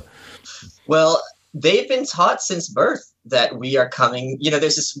Jong-il. Well, they've been taught since birth that we are coming.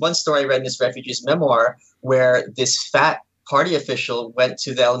 There's this one story I read in this refugee's memoir where this fat party official went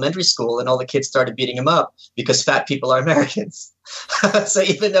to the elementary school and all the kids started beating him up because fat people are Americans. So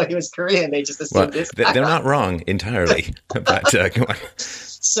even though he was Korean, they just assumed this. They're not wrong entirely. But go on.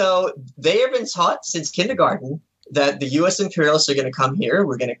 So they have been taught since kindergarten that the U.S. imperialists are going to come here.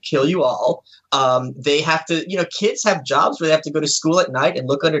 We're going to kill you all. They have to, kids have jobs where they have to go to school at night and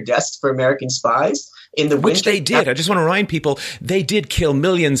look under desks for American spies. In the Which they did. I just want to remind people, they did kill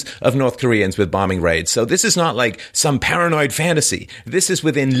millions of North Koreans with bombing raids. So this is not like some paranoid fantasy. This is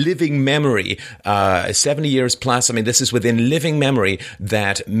within living memory, 70 years plus. I mean, this is within living memory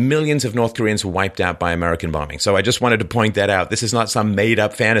that millions of North Koreans were wiped out by American bombing. So I just wanted to point that out. This is not some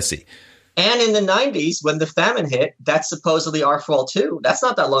made-up fantasy. And in the 90s, when the famine hit, that's supposedly our fault too. That's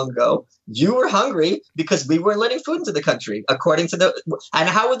not that long ago. You were hungry because we weren't letting food into the country, according to and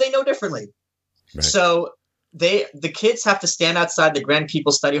how would they know differently? Right. So the kids have to stand outside the Grand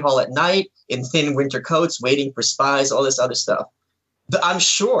People's Study Hall at night in thin winter coats, waiting for spies, all this other stuff. I'm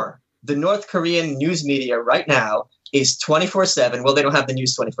sure the North Korean news media right now is 24/7. Well, they don't have the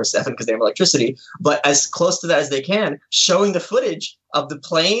news 24/7 because they have electricity, but as close to that as they can, showing the footage of the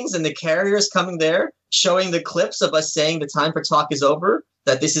planes and the carriers coming there, showing the clips of us saying the time for talk is over,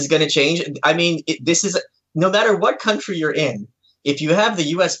 that this is going to change. I mean, this is no matter what country you're in. If you have the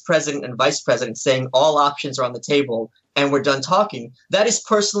U.S. president and vice president saying all options are on the table and we're done talking, that is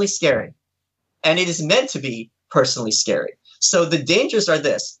personally scary. And it is meant to be personally scary. So the dangers are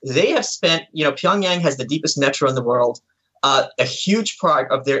this. They have spent, Pyongyang has the deepest metro in the world. A huge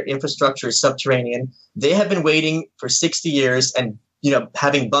part of their infrastructure is subterranean. They have been waiting for 60 years and,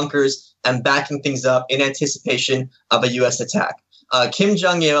 having bunkers and backing things up in anticipation of a U.S. attack. Kim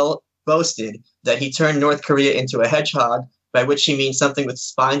Jong-il boasted that he turned North Korea into a hedgehog, by which he means something with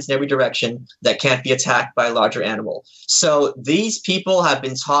spines in every direction that can't be attacked by a larger animal. So these people have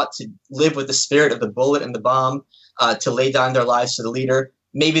been taught to live with the spirit of the bullet and the bomb, to lay down their lives for the leader.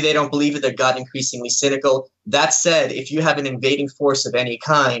 Maybe they don't believe it. They've gotten increasingly cynical. That said, if you have an invading force of any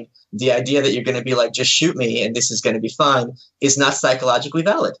kind, the idea that you're going to be like, just shoot me and this is going to be fine is not psychologically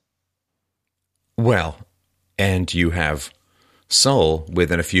valid. Well, and you have Seoul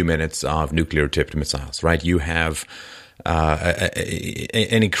within a few minutes of nuclear-tipped missiles, right? You have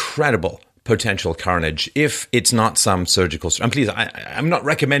an incredible potential carnage if it's not some surgical. And please, I'm not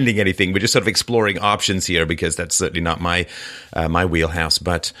recommending anything. We're just sort of exploring options here because that's certainly not my wheelhouse.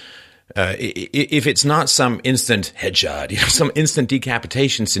 But if it's not some instant headshot, some instant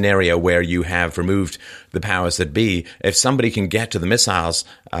decapitation scenario where you have removed the powers that be, if somebody can get to the missiles,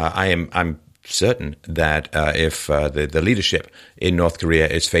 I'm certain that if the leadership in North Korea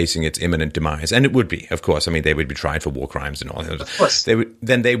is facing its imminent demise, and it would be, of course, I mean, they would be tried for war crimes and all that. Of course.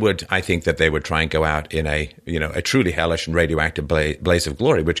 I think that they would try and go out in a truly hellish and radioactive blaze of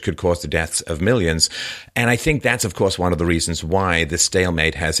glory, which could cause the deaths of millions. And I think that's, of course, one of the reasons why this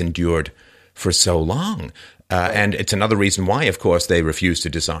stalemate has endured for so long. And it's another reason why, of course, they refuse to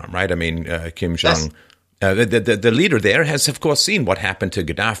disarm, right? I mean, Kim Jong... The leader there has, of course, seen what happened to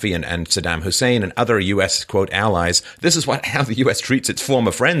Gaddafi and Saddam Hussein and other U.S., quote, allies. This is how the U.S. treats its former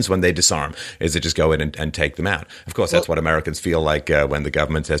friends when they disarm, is to just go in and take them out. Of course, that's what Americans feel like when the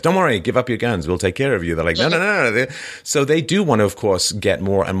government says, don't worry, give up your guns, we'll take care of you. They're like, no. So they do want to, of course, get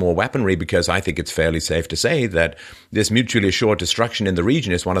more and more weaponry because I think it's fairly safe to say that this mutually assured destruction in the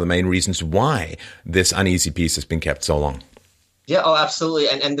region is one of the main reasons why this uneasy peace has been kept so long. Yeah, absolutely.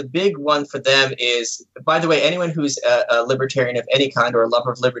 And the big one for them is, by the way, anyone who's a libertarian of any kind or a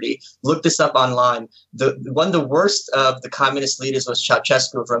lover of liberty, look this up online. One of the worst of the communist leaders was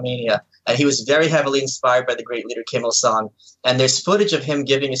Ceausescu of Romania, and he was very heavily inspired by the great leader Kim Il-sung. And there's footage of him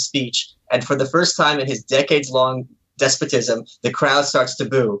giving a speech, and for the first time in his decades-long despotism, the crowd starts to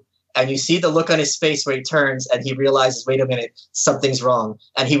boo. And you see the look on his face where he turns and he realizes, wait a minute, something's wrong.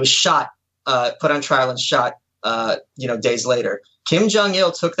 And he was shot, put on trial and shot. Days later. Kim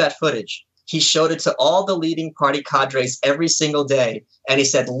Jong-il took that footage. He showed it to all the leading party cadres every single day. And he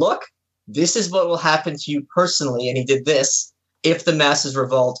said, look, this is what will happen to you personally. And he did this. If the masses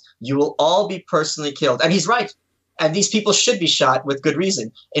revolt, you will all be personally killed. And he's right. And these people should be shot with good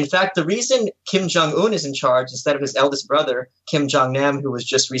reason. In fact, the reason Kim Jong-un is in charge instead of his eldest brother, Kim Jong-nam, who was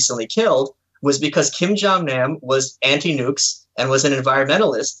just recently killed, was because Kim Jong-nam was anti-nukes and was an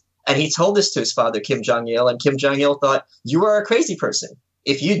environmentalist. And he told this to his father, Kim Jong-il, and Kim Jong-il thought, you are a crazy person.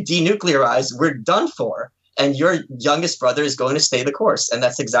 If you denuclearize, we're done for, and your youngest brother is going to stay the course. And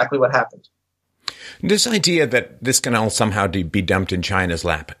that's exactly what happened. This idea that this can all somehow be dumped in China's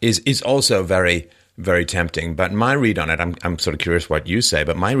lap is also very, very tempting. But my read on it, I'm sort of curious what you say,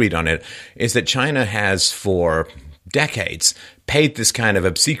 but my read on it is that China has for decades paid this kind of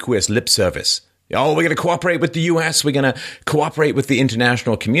obsequious lip service Oh, we're going to cooperate with the U.S., we're going to cooperate with the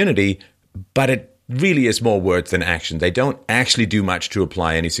international community, but it really is more words than action. They don't actually do much to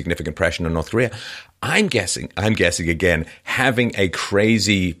apply any significant pressure on North Korea. I'm guessing again, having a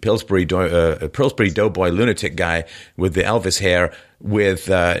crazy Pillsbury Doughboy lunatic guy with the Elvis hair with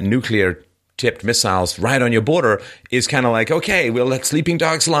nuclear tipped missiles right on your border is kind of like, okay, we'll let sleeping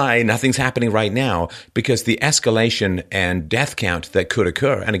dogs lie. Nothing's happening right now, because the escalation and death count that could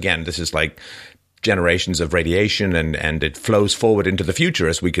occur. And again, this is like generations of radiation, and it flows forward into the future,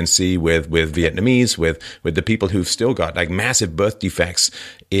 as we can see with Vietnamese, with the people who've still got like massive birth defects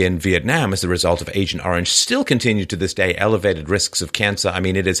in Vietnam as a result of Agent Orange, still continue to this day, elevated risks of cancer. I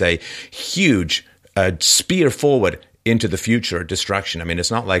mean, it is a huge spear forward into the future destruction. I mean,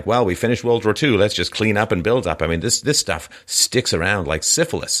 it's not like, well, we finished World War II, let's just clean up and build up. I mean, this stuff sticks around like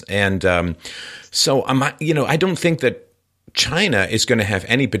syphilis. And so, I don't think that China is going to have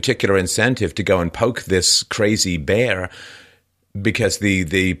any particular incentive to go and poke this crazy bear, because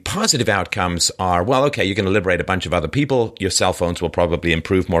the positive outcomes are, well, okay, you're going to liberate a bunch of other people. Your cell phones will probably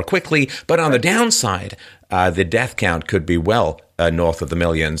improve more quickly. But on the downside, the death count could be well north of the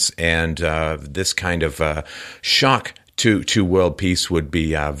millions. And this kind of shock to world peace would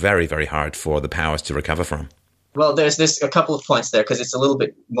be very, very hard for the powers to recover from. Well, there's a couple of points there, because it's a little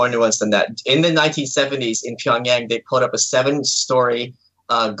bit more nuanced than that. In the 1970s in Pyongyang, they put up a 7-story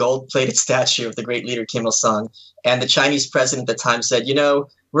gold-plated statue of the great leader Kim Il-sung. And the Chinese president at the time said,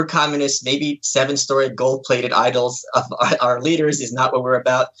 we're communists, maybe 7-story gold-plated idols of our leaders is not what we're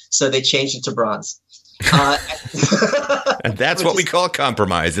about. So they changed it to bronze. And that's what we call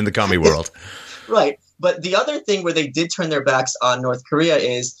compromise in the commie world. Right. But the other thing where they did turn their backs on North Korea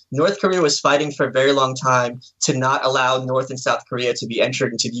is North Korea was fighting for a very long time to not allow North and South Korea to be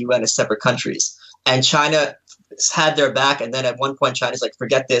entered into the UN as separate countries. And China had their back. And then at one point, China's like,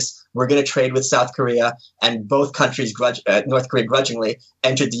 forget this. We're going to trade with South Korea. And both countries, North Korea grudgingly,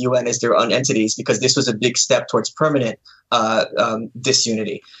 entered the UN as their own entities, because this was a big step towards permanent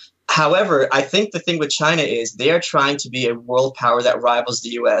disunity. However, I think the thing with China is they are trying to be a world power that rivals the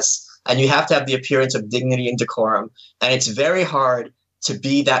U.S., and you have to have the appearance of dignity and decorum. And it's very hard to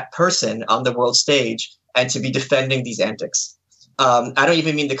be that person on the world stage and to be defending these antics. I don't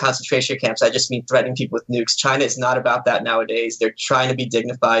even mean the concentration camps. I just mean threatening people with nukes. China is not about that nowadays. They're trying to be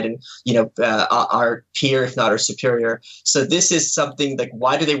dignified and, our peer, if not our superior. So this is something like,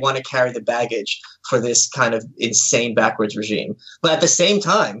 why do they want to carry the baggage for this kind of insane backwards regime? But at the same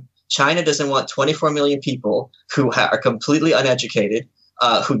time, China doesn't want 24 million people who are completely uneducated,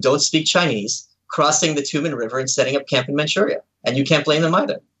 who don't speak Chinese, crossing the Tumen River and setting up camp in Manchuria. And you can't blame them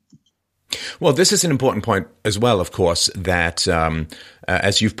either. Well, this is an important point as well, of course, that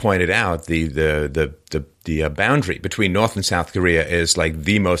as you've pointed out, the boundary between North and South Korea is like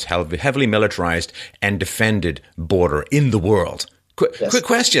the most heavily militarized and defended border in the world. Quick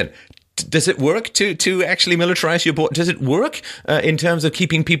question. Does it work to actually militarize your border? Does it work in terms of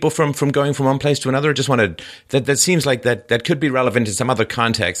keeping people from going from one place to another? I just wanted that seems like that could be relevant in some other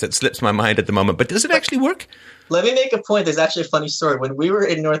context that slips my mind at the moment. But does it actually work? Let me make a point. There's actually a funny story. When we were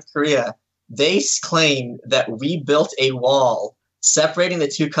in North Korea, they claimed that we built a wall separating the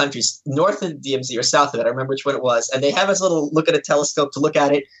two countries, north of the DMZ or south of it. I remember which one it was. And they have us little look at a telescope to look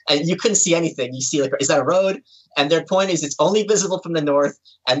at it, and you couldn't see anything. You see, like, is that a road? And their point is it's only visible from the north,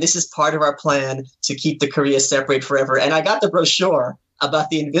 and this is part of our plan to keep the Korea separate forever. And I got the brochure about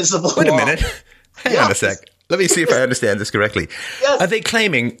the invisible Wait wall. a minute. Hang on a sec. Let me see if I understand this correctly. Yes. Are they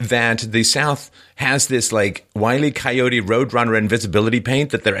claiming that the South has this like Wile E. Coyote Roadrunner invisibility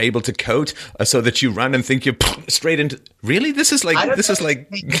paint that they're able to coat so that you run and think you're straight into? Really? This is like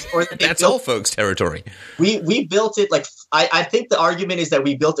that's all folks' territory. We built it like I think the argument is that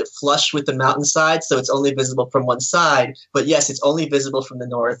we built it flush with the mountainside, so it's only visible from one side. But yes, it's only visible from the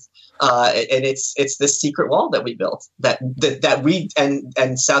north, and it's this secret wall that we built that we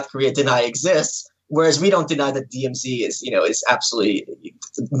and South Korea deny exists. Whereas we don't deny that DMZ is absolutely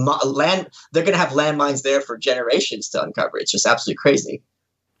land. They're going to have landmines there for generations to uncover. It's just absolutely crazy.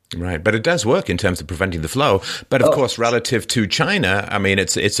 Right, but it does work in terms of preventing the flow. But of course, relative to China, I mean,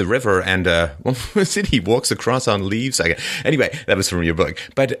 it's a river, and what was it? He walks across on leaves. Anyway, that was from your book.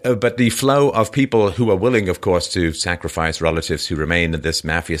 But the flow of people who are willing, of course, to sacrifice relatives who remain in this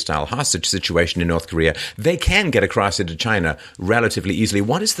mafia-style hostage situation in North Korea, they can get across into China relatively easily.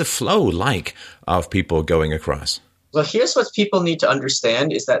 What is the flow like of people going across? Well, here's what people need to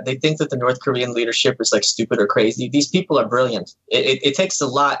understand is that they think that the North Korean leadership is like stupid or crazy. These people are brilliant. It takes a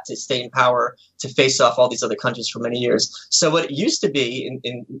lot to stay in power, to face off all these other countries for many years. So what it used to be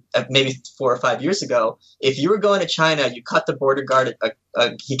in maybe 4 or 5 years ago, if you were going to China, you cut the border guard,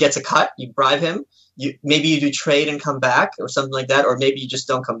 he gets a cut, you bribe him, maybe you do trade and come back or something like that, or maybe you just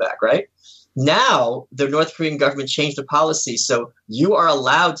don't come back, right? Now, the North Korean government changed the policy, so you are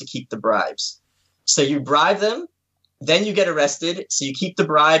allowed to keep the bribes. So you bribe them, then you get arrested, so you keep the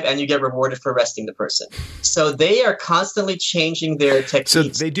bribe and you get rewarded for arresting the person. So they are constantly changing their techniques. So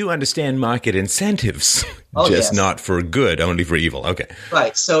they do understand market incentives, just yes. not for good, only for evil. Okay.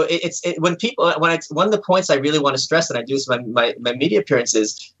 Right. So one of the points I really want to stress, and I do this in my media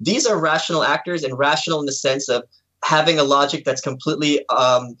appearances, these are rational actors, and rational in the sense of having a logic that's completely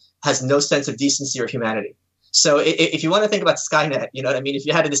has no sense of decency or humanity. So if you want to think about Skynet, you know what I mean? If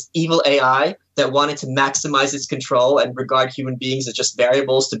you had this evil AI that wanted to maximize its control and regard human beings as just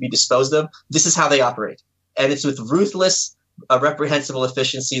variables to be disposed of, this is how they operate. And it's with ruthless, reprehensible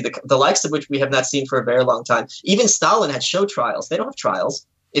efficiency, the likes of which we have not seen for a very long time. Even Stalin had show trials. They don't have trials.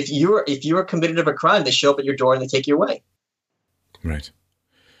 If you're committed of a crime, they show up at your door and they take you away. Right.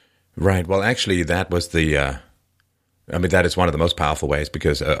 Right. Well, actually, that was that is one of the most powerful ways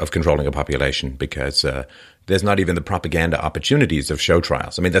because of controlling a population, because there's not even the propaganda opportunities of show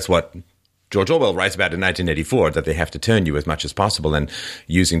trials. I mean, that's what George Orwell writes about in 1984, that they have to turn you as much as possible, and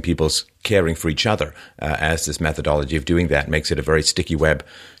using people's caring for each other as this methodology of doing that makes it a very sticky web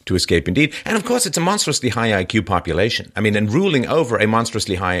to escape indeed. And of course, it's a monstrously high IQ population. I mean, and ruling over a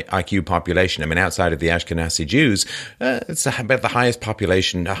monstrously high IQ population, I mean, outside of the Ashkenazi Jews, it's about the highest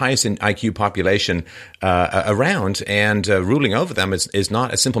in IQ population around, and ruling over them is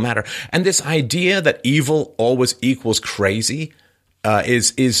not a simple matter. And this idea that evil always equals crazy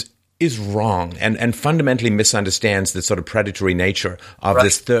is wrong and fundamentally misunderstands the sort of predatory nature of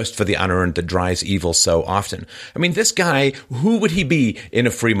this thirst for the unearned that drives evil so often. I mean, this guy, who would he be in a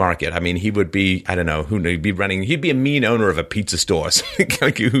free market? I mean, he would be, I don't know, he'd be a mean owner of a pizza store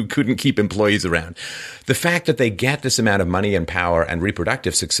who couldn't keep employees around. The fact that they get this amount of money and power and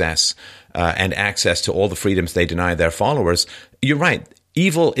reproductive success and access to all the freedoms they deny their followers, you're right.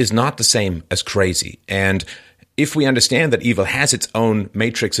 Evil is not the same as crazy. And if we understand that evil has its own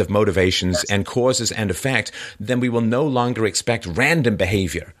matrix of motivations and causes and effect, then we will no longer expect random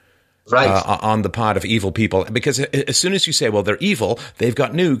behavior on the part of evil people. Because as soon as you say, well, they're evil, they've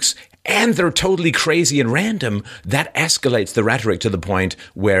got nukes, and they're totally crazy and random, that escalates the rhetoric to the point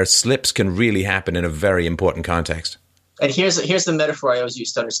where slips can really happen in a very important context. And here's the metaphor I always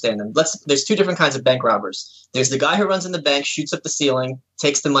use to understand them. There's two different kinds of bank robbers. There's the guy who runs in the bank, shoots up the ceiling,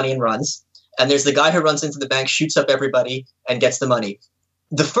 takes the money and runs. And there's the guy who runs into the bank, shoots up everybody, and gets the money.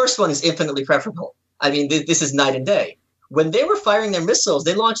 The first one is infinitely preferable. I mean, this is night and day. When they were firing their missiles,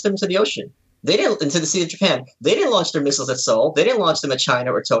 they launched them into the ocean. They didn't into the Sea of Japan. They didn't launch their missiles at Seoul. They didn't launch them at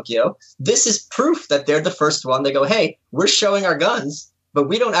China or Tokyo. This is proof that they're the first one. They go, hey, we're showing our guns, but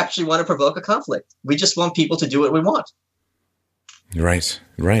we don't actually want to provoke a conflict. We just want people to do what we want. Right.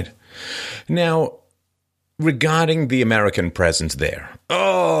 Now, regarding the American presence there,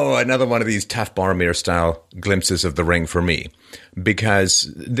 another one of these tough Boromir-style glimpses of the ring for me,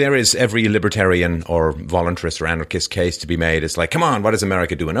 because there is every libertarian or voluntarist or anarchist case to be made. It's like, come on, what is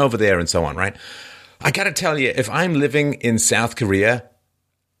America doing over there, and so on, right? I got to tell you, if I'm living in South Korea,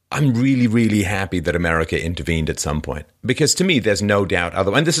 I'm really, really happy that America intervened at some point, because to me, there's no doubt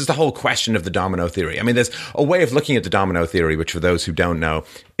other. And this is the whole question of the domino theory. I mean, there's a way of looking at the domino theory, which for those who don't know,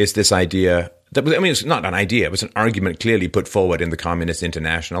 is this idea that, I mean, it's not an idea. It was an argument clearly put forward in the Communist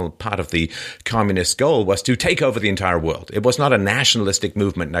International. Part of the communist goal was to take over the entire world. It was not a nationalistic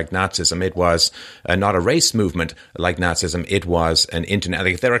movement like Nazism. It was not a race movement like Nazism. It was an internet.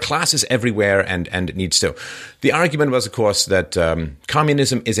 Like, there are classes everywhere, and it needs to. The argument was, of course, that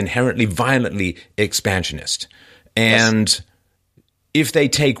communism is inherently violently expansionist. And if they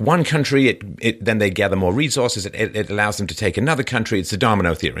take one country, then they gather more resources. It allows them to take another country. It's the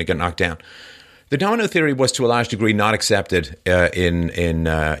domino theory. It got knocked down. The domino theory was to a large degree not accepted in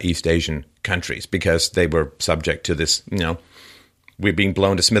East Asian countries, because they were subject to this, we're being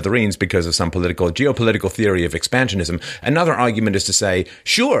blown to smithereens because of some geopolitical theory of expansionism. Another argument is to say,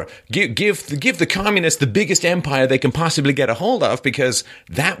 sure, give the communists the biggest empire they can possibly get a hold of, because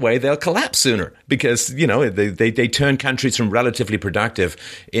that way they'll collapse sooner. Because, they turn countries from relatively productive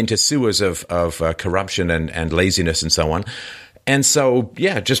into sewers of corruption and laziness and so on. And so,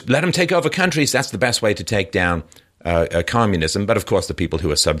 just let them take over countries. That's the best way to take down communism. But of course, the people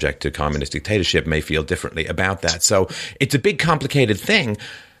who are subject to communist dictatorship may feel differently about that. So it's a big, complicated thing.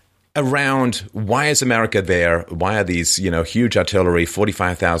 around why is America there? Why are these, huge artillery,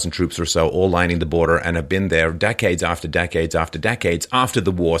 45,000 troops or so, all lining the border and have been there decades after decades after decades after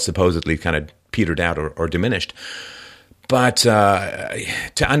the war supposedly kind of petered out or diminished. But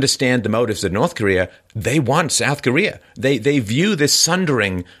to understand the motives of North Korea, they want South Korea. They view this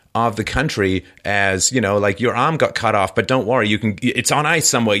sundering of the country as, like your arm got cut off, but don't worry, it's on ice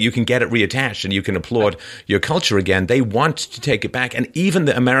somewhere. You can get it reattached and you can applaud your culture again. They want to take it back. And even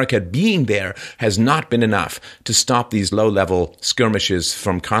the America being there has not been enough to stop these low-level skirmishes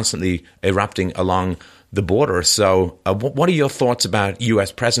from constantly erupting along the border. So what are your thoughts about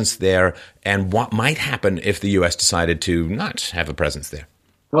U.S. presence there, and what might happen if the U.S. decided to not have a presence there?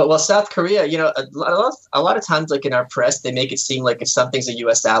 Well, South Korea, a lot of times, like in our press, they make it seem like if something's a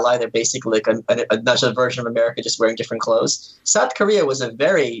U.S. ally, they're basically like another version of America just wearing different clothes. South Korea was a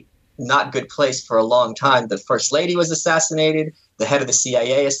very not good place for a long time. The first lady was assassinated. The head of the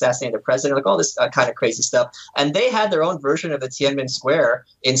CIA assassinated the president, like all this kind of crazy stuff. And they had their own version of the Tiananmen Square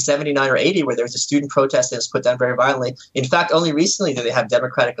in 79 or 80, where there was a student protest that was put down very violently. In fact, only recently did they have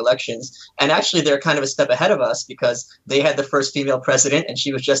democratic elections. And actually, they're kind of a step ahead of us because they had the first female president and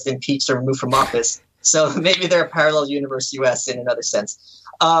she was just impeached or removed from office. So maybe they're a parallel universe U.S. in another sense.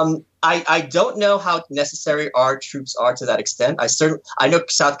 I don't know how necessary our troops are to that extent. I know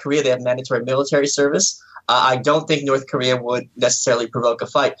South Korea, they have mandatory military service. I don't think North Korea would necessarily provoke a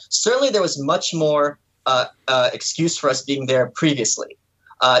fight. Certainly, there was much more excuse for us being there previously.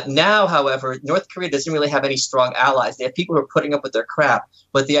 Now, however, North Korea doesn't really have any strong allies. They have people who are putting up with their crap.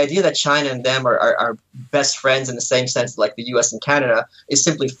 But the idea that China and them are best friends in the same sense like the U.S. and Canada is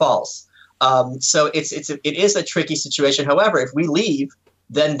simply false. So it is a tricky situation. However, if we leave,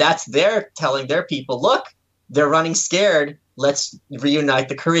 then that's their telling their people, look, they're running scared. Let's reunite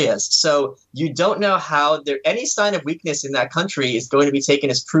the Koreas. So you don't know how any sign of weakness in that country is going to be taken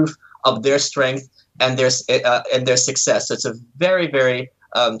as proof of their strength and their success. So it's a very, very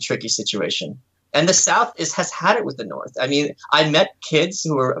tricky situation. And the South has had it with the North. I mean, I met kids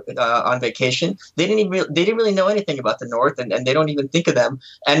who were on vacation. They didn't really know anything about the North, and they don't even think of them.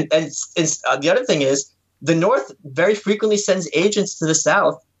 And the other thing is, the North very frequently sends agents to the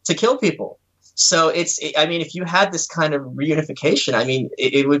South to kill people. So if you had this kind of reunification, I mean,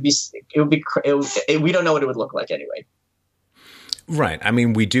 we don't know what it would look like anyway. Right. I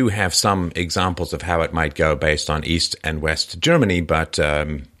mean, we do have some examples of how it might go based on East and West Germany, but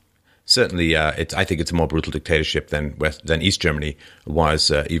certainly, I think it's a more brutal dictatorship than East Germany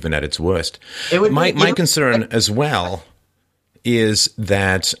was, even at its worst. My concern as well is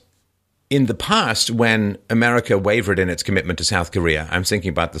that in the past, when America wavered in its commitment to South Korea, I'm thinking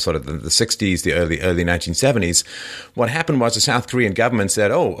about the 60s, the early 1970s, what happened was the South Korean government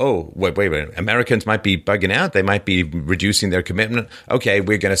said, wait, Americans might be bugging out. They might be reducing their commitment. Okay,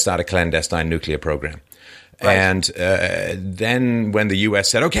 we're going to start a clandestine nuclear program. Right. And then when the U.S.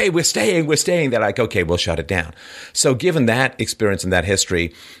 said, okay, we're staying, they're like, okay, we'll shut it down. So given that experience and that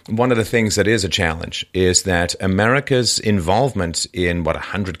history, one of the things that is a challenge is that America's involvement in,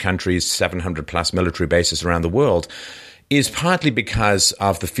 100 countries, 700 plus military bases around the world is partly because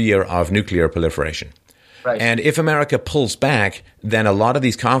of the fear of nuclear proliferation. Right. And if America pulls back, then a lot of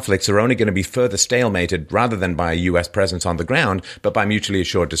these conflicts are only going to be further stalemated rather than by a U.S. presence on the ground, but by mutually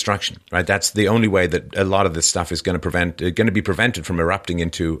assured destruction. Right? That's the only way that a lot of this stuff is going to be prevented from erupting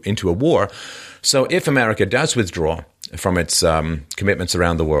into a war. So if America does withdraw from its commitments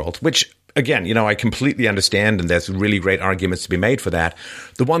around the world, which again, I completely understand, and there's really great arguments to be made for that.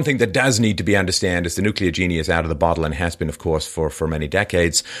 The one thing that does need to be understood is the nuclear genie is out of the bottle and has been, of course, for many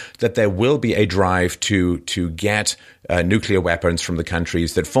decades, that there will be a drive to get nuclear weapons from the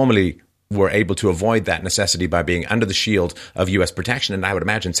countries that formerly were able to avoid that necessity by being under the shield of U.S. protection. And I would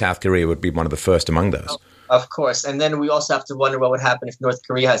imagine South Korea would be one of the first among those. Of course. And then we also have to wonder what would happen if North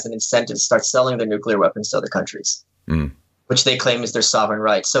Korea has an incentive to start selling their nuclear weapons to other countries. Which they claim is their sovereign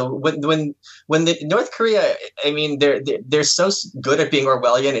right. So when the North Korea, I mean, they're so good at being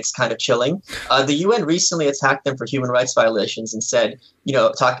Orwellian, it's kind of chilling. The UN recently attacked them for human rights violations and said,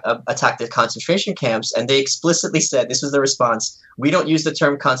 attacked the concentration camps, and they explicitly said, this was the response: we don't use the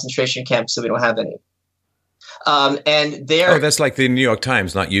term concentration camp, so we don't have any. And that's like the New York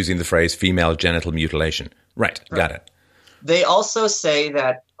Times not using the phrase female genital mutilation. Right. Got it. They also say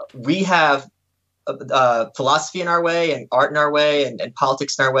that we have philosophy in our way and art in our way and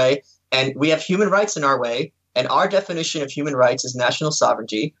politics in our way. And we have human rights in our way. And our definition of human rights is national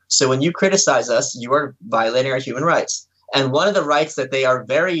sovereignty. So when you criticize us, you are violating our human rights. And one of the rights that they are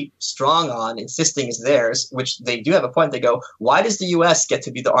very strong on, insisting is theirs, which they do have a point. They go, why does the U.S. get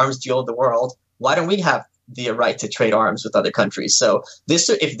to be the arms dealer of the world? Why don't we have the right to trade arms with other countries. So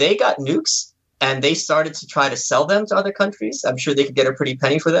if they got nukes and they started to try to sell them to other countries, I'm sure they could get a pretty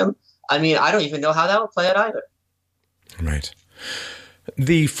penny for them. I mean, I don't even know how that would play out either. Right.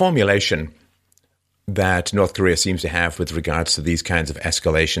 The formulation that North Korea seems to have with regards to these kinds of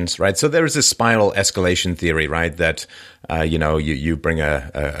escalations, right? So there is a spiral escalation theory, right? That you bring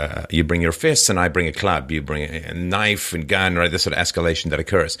you bring your fists and I bring a club, you bring a knife and gun, right? This sort of escalation that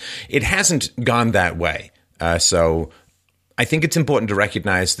occurs. It hasn't gone that way. So I think it's important to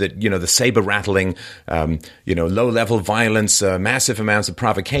recognize that, the saber rattling, low-level violence, massive amounts of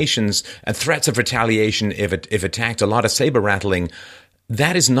provocations, and threats of retaliation if attacked, a lot of saber rattling.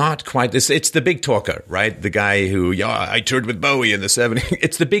 That is not quite this. It's the big talker, right? The guy who, I toured with Bowie in the 70s.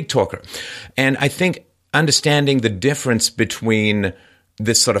 It's the big talker. And I think understanding the difference between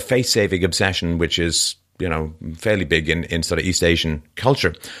this sort of face-saving obsession, which is, fairly big in sort of East Asian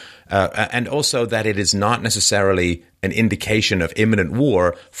culture, and also that it is not necessarily an indication of imminent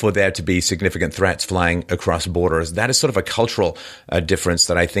war for there to be significant threats flying across borders. That is sort of a cultural difference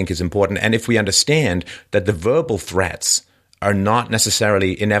that I think is important. And if we understand that the verbal threats are not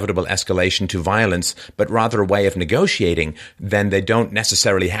necessarily inevitable escalation to violence, but rather a way of negotiating, then they don't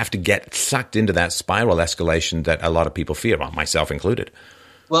necessarily have to get sucked into that spiral escalation that a lot of people fear, well, myself included.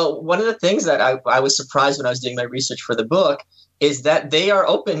 Well, one of the things that I was surprised when I was doing my research for the book is that they are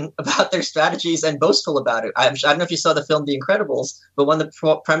open about their strategies and boastful about it. I don't know if you saw the film The Incredibles, but one of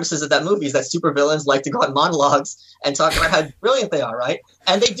the premises of that movie is that supervillains like to go on monologues and talk about how brilliant they are, right?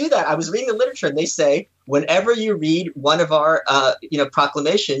 And they do that. I was reading the literature, and they say, whenever you read one of our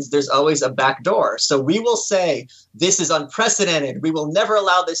proclamations, there's always a back door. So we will say, this is unprecedented. We will never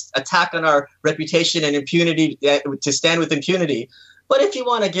allow this attack on our reputation and impunity to stand with impunity. But if you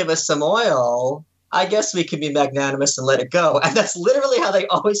want to give us some oil, I guess we can be magnanimous and let it go. And that's literally how they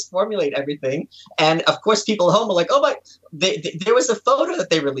always formulate everything. And of course, people at home are like, oh my, there was a photo that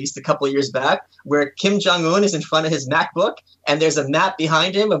they released a couple of years back where Kim Jong-un is in front of his MacBook and there's a map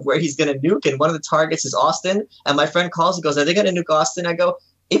behind him of where he's going to nuke. And one of the targets is Austin. And my friend calls and goes, are they going to nuke Austin? I go,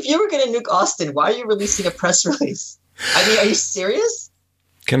 if you were going to nuke Austin, why are you releasing a press release? I mean, are you serious?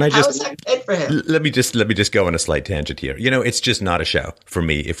 Can I just, how is that good for him? Let me just go on a slight tangent here. It's just not a show for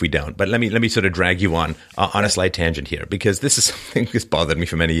me if we don't. But let me sort of drag you on a slight tangent here, because this is something that's bothered me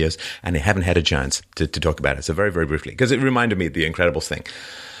for many years, and I haven't had a chance to talk about it. So very, very briefly, because it reminded me of the Incredibles thing.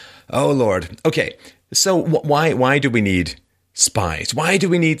 Oh Lord. Okay. So why do we need spies? Why do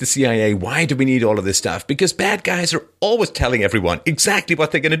we need the CIA? Why do we need all of this stuff? Because bad guys are always telling everyone exactly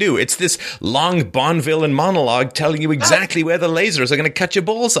what they're going to do. It's this long Bond villain monologue telling you exactly where the lasers are going to cut your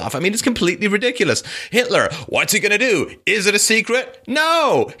balls off. I mean, it's completely ridiculous. Hitler, what's he going to do? Is it a secret?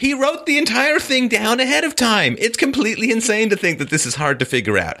 No! He wrote the entire thing down ahead of time. It's completely insane to think that this is hard to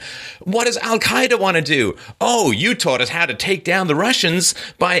figure out. What does Al-Qaeda want to do? Oh, you taught us how to take down the Russians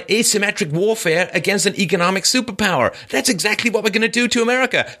by asymmetric warfare against an economic superpower. That's exactly what we're going to do to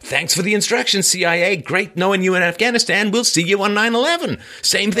America. Thanks for the instructions, CIA. Great knowing you in Afghanistan. We'll see you on 9/11.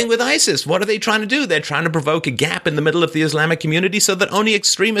 Same thing with ISIS. What are they trying to do? They're trying to provoke a gap in the middle of the Islamic community so that only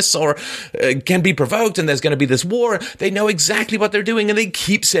extremists can be provoked, and there's going to be this war. They know exactly what they're doing, and they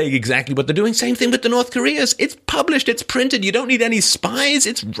keep saying exactly what they're doing. Same thing with the North Koreans. It's published. It's printed. You don't need any spies.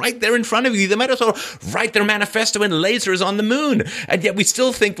 It's right there in front of you. They might as well write their manifesto in lasers on the moon. And yet we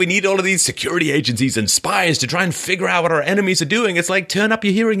still think we need all of these security agencies and spies to try and figure out what our enemies are doing. It's like, turn up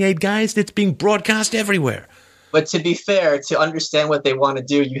your hearing aid, guys. It's being broadcast everywhere. But to be fair, to understand what they want to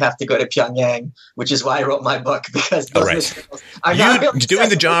do, you have to go to Pyongyang, which is why I wrote my book, because those materials are not really doing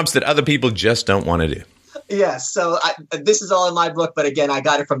the jobs that other people just don't want to do. Yes. So this is all in my book. But again, I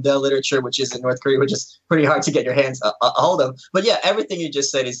got it from their literature, which is in North Korea, which is pretty hard to get your hands a hold of. But yeah, everything you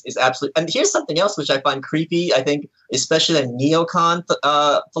just said is absolute. And here's something else which I find creepy, I think, especially in neocon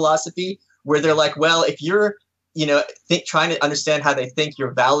philosophy, where they're like, well, if you're trying to understand how they think,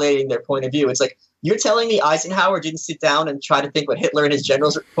 you're validating their point of view. It's like, you're telling me Eisenhower didn't sit down and try to think what Hitler and his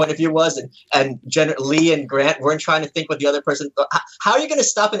general's point of view was, and General Lee and Grant weren't trying to think what the other person thought. How are you going to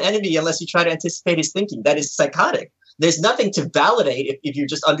stop an enemy unless you try to anticipate his thinking? That is psychotic. There's nothing to validate if you're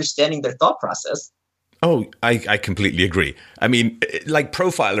just understanding their thought process. Oh, I completely agree. I mean, like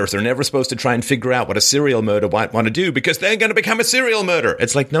profilers are never supposed to try and figure out what a serial murderer might want to do because they're going to become a serial murderer.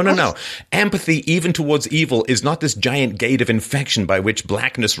 It's like, no. Empathy, even towards evil, is not this giant gate of infection by which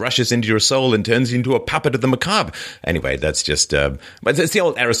blackness rushes into your soul and turns you into a puppet of the macabre. Anyway, that's just, but it's the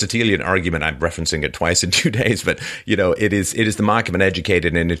old Aristotelian argument. I'm referencing it twice in 2 days, but, it is the mark of an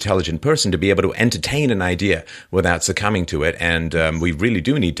educated and intelligent person to be able to entertain an idea without succumbing to it. And we really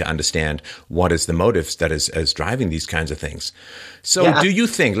do need to understand what is the motive that is driving these kinds of things. So do you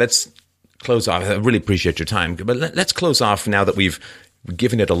think, let's close off. I really appreciate your time, but let's close off now that we've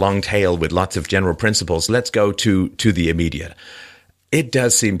given it a long tail with lots of general principles. Let's go to the immediate. It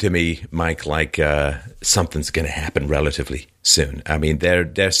does seem to me, Mike, like something's going to happen relatively soon. I mean,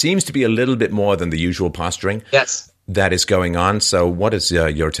 there seems to be a little bit more than the usual posturing that is going on. So what is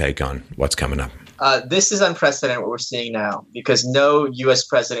your take on what's coming up? This is unprecedented what we're seeing now, because no U.S.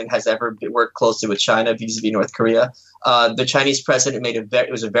 president has ever worked closely with China vis-a-vis North Korea. The Chinese president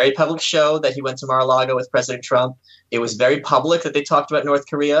it was a very public show that he went to Mar-a-Lago with President Trump. It was very public that they talked about North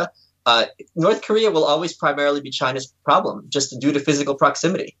Korea. North Korea will always primarily be China's problem, just due to physical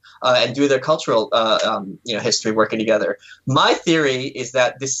proximity and due to their cultural history working together. My theory is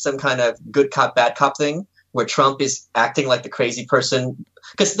that this is some kind of good cop, bad cop thing, where Trump is acting like the crazy person.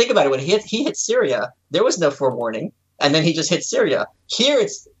 Because think about it, when he hit Syria, there was no forewarning, and then he just hit Syria. Here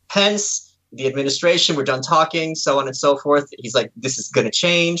it's Pence, the administration, we're done talking, so on and so forth. He's like, this is going to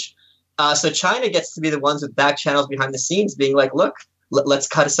change. So China gets to be the ones with back channels behind the scenes being like, look, let's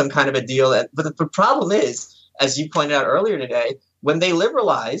cut some kind of a deal. But the problem is, as you pointed out earlier today, when they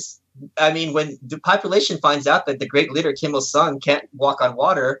liberalize, I mean, when the population finds out that the great leader Kim Il-sung can't walk on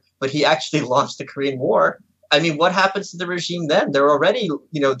water, but he actually launched the Korean War, I mean, what happens to the regime then? They're already,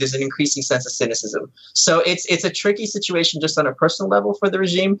 there's an increasing sense of cynicism. So it's a tricky situation just on a personal level for the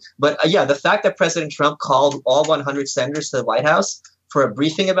regime. But the fact that President Trump called all 100 senators to the White House for a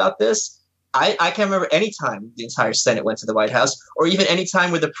briefing about this, I can't remember any time the entire Senate went to the White House, or even any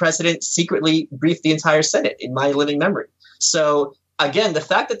time where the president secretly briefed the entire Senate in my living memory. So again, the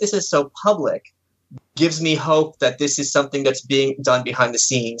fact that this is so public gives me hope that this is something that's being done behind the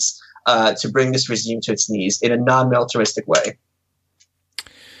scenes to bring this regime to its knees in a non-militaristic way.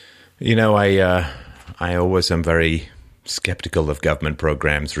 I always am very skeptical of government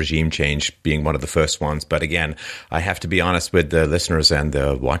programs, regime change being one of the first ones. But again, I have to be honest with the listeners and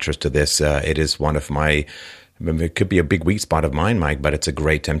the watchers to this. It is one of my, it could be a big weak spot of mine, Mike, but it's a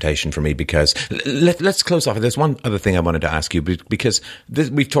great temptation for me because let's close off. There's one other thing I wanted to ask you, because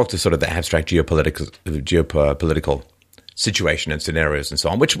we've talked to sort of the abstract geopolitical situation and scenarios and so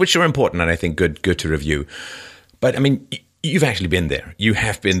on, which are important and I think good to review. But I mean, you've actually been there. You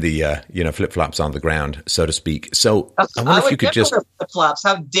have been the flip-flops on the ground, so to speak. So I wonder if you could just flip-flops.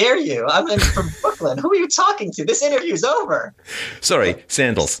 How dare you? I'm from Brooklyn. Who are you talking to? This interview's over. Sorry,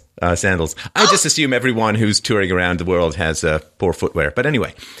 sandals. Sandals. I just assume everyone who's touring around the world has poor footwear. But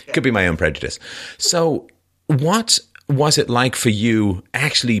anyway, could be my own prejudice. So what was it like for you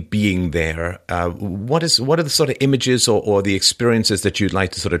actually being there? What are the sort of images or the experiences that you'd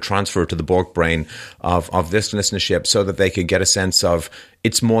like to sort of transfer to the Borg brain of this listenership so that they could get a sense of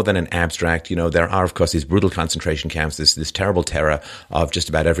it's more than an abstract? There are, of course, these brutal concentration camps, this terrible terror of just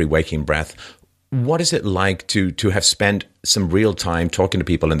about every waking breath. What is it like to have spent some real time talking to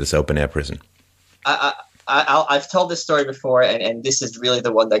people in this open air prison? I've told this story before, and this is really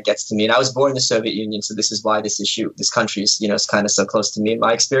the one that gets to me. And I was born in the Soviet Union, so this is why this country is, is kind of so close to me in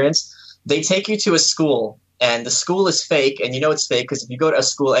my experience. They take you to a school, and the school is fake, and it's fake because if you go to a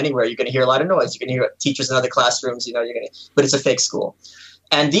school anywhere, you're going to hear a lot of noise. You're going to hear teachers in other classrooms, but it's a fake school.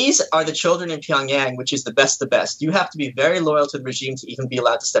 And these are the children in Pyongyang, which is the best. You have to be very loyal to the regime to even be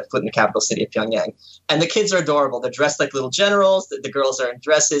allowed to step foot in the capital city of Pyongyang. And the kids are adorable. They're dressed like little generals. The girls are in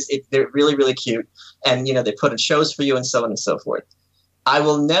dresses. They're really, really cute. And, they put on shows for you and so on and so forth. I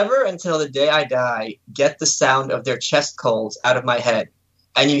will never, until the day I die, get the sound of their chest colds out of my head.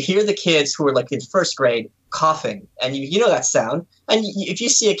 And you hear the kids who are like in first grade coughing, and you know that sound. And if you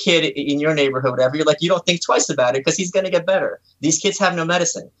see a kid in your neighborhood, whatever, you're like, you don't think twice about it because he's going to get better. These kids have no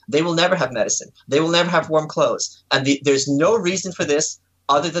medicine. They will never have medicine. They will never have warm clothes. And there's no reason for this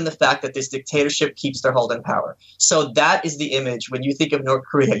other than the fact that this dictatorship keeps their hold on power. So that is the image. When you think of North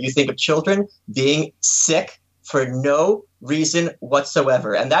Korea, you think of children being sick for no reason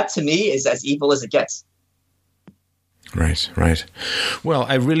whatsoever. And that to me is as evil as it gets. Right. Well,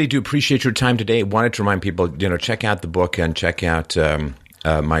 I really do appreciate your time today. I wanted to remind people, check out the book and check out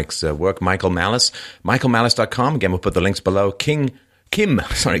Mike's work, Michael Malice, michaelmalice.com. Again, we'll put the links below.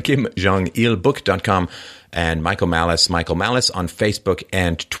 KimJongIlBook.com and Michael Malice on Facebook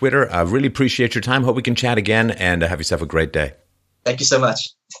and Twitter. I really appreciate your time. Hope we can chat again and have yourself a great day. Thank you so much.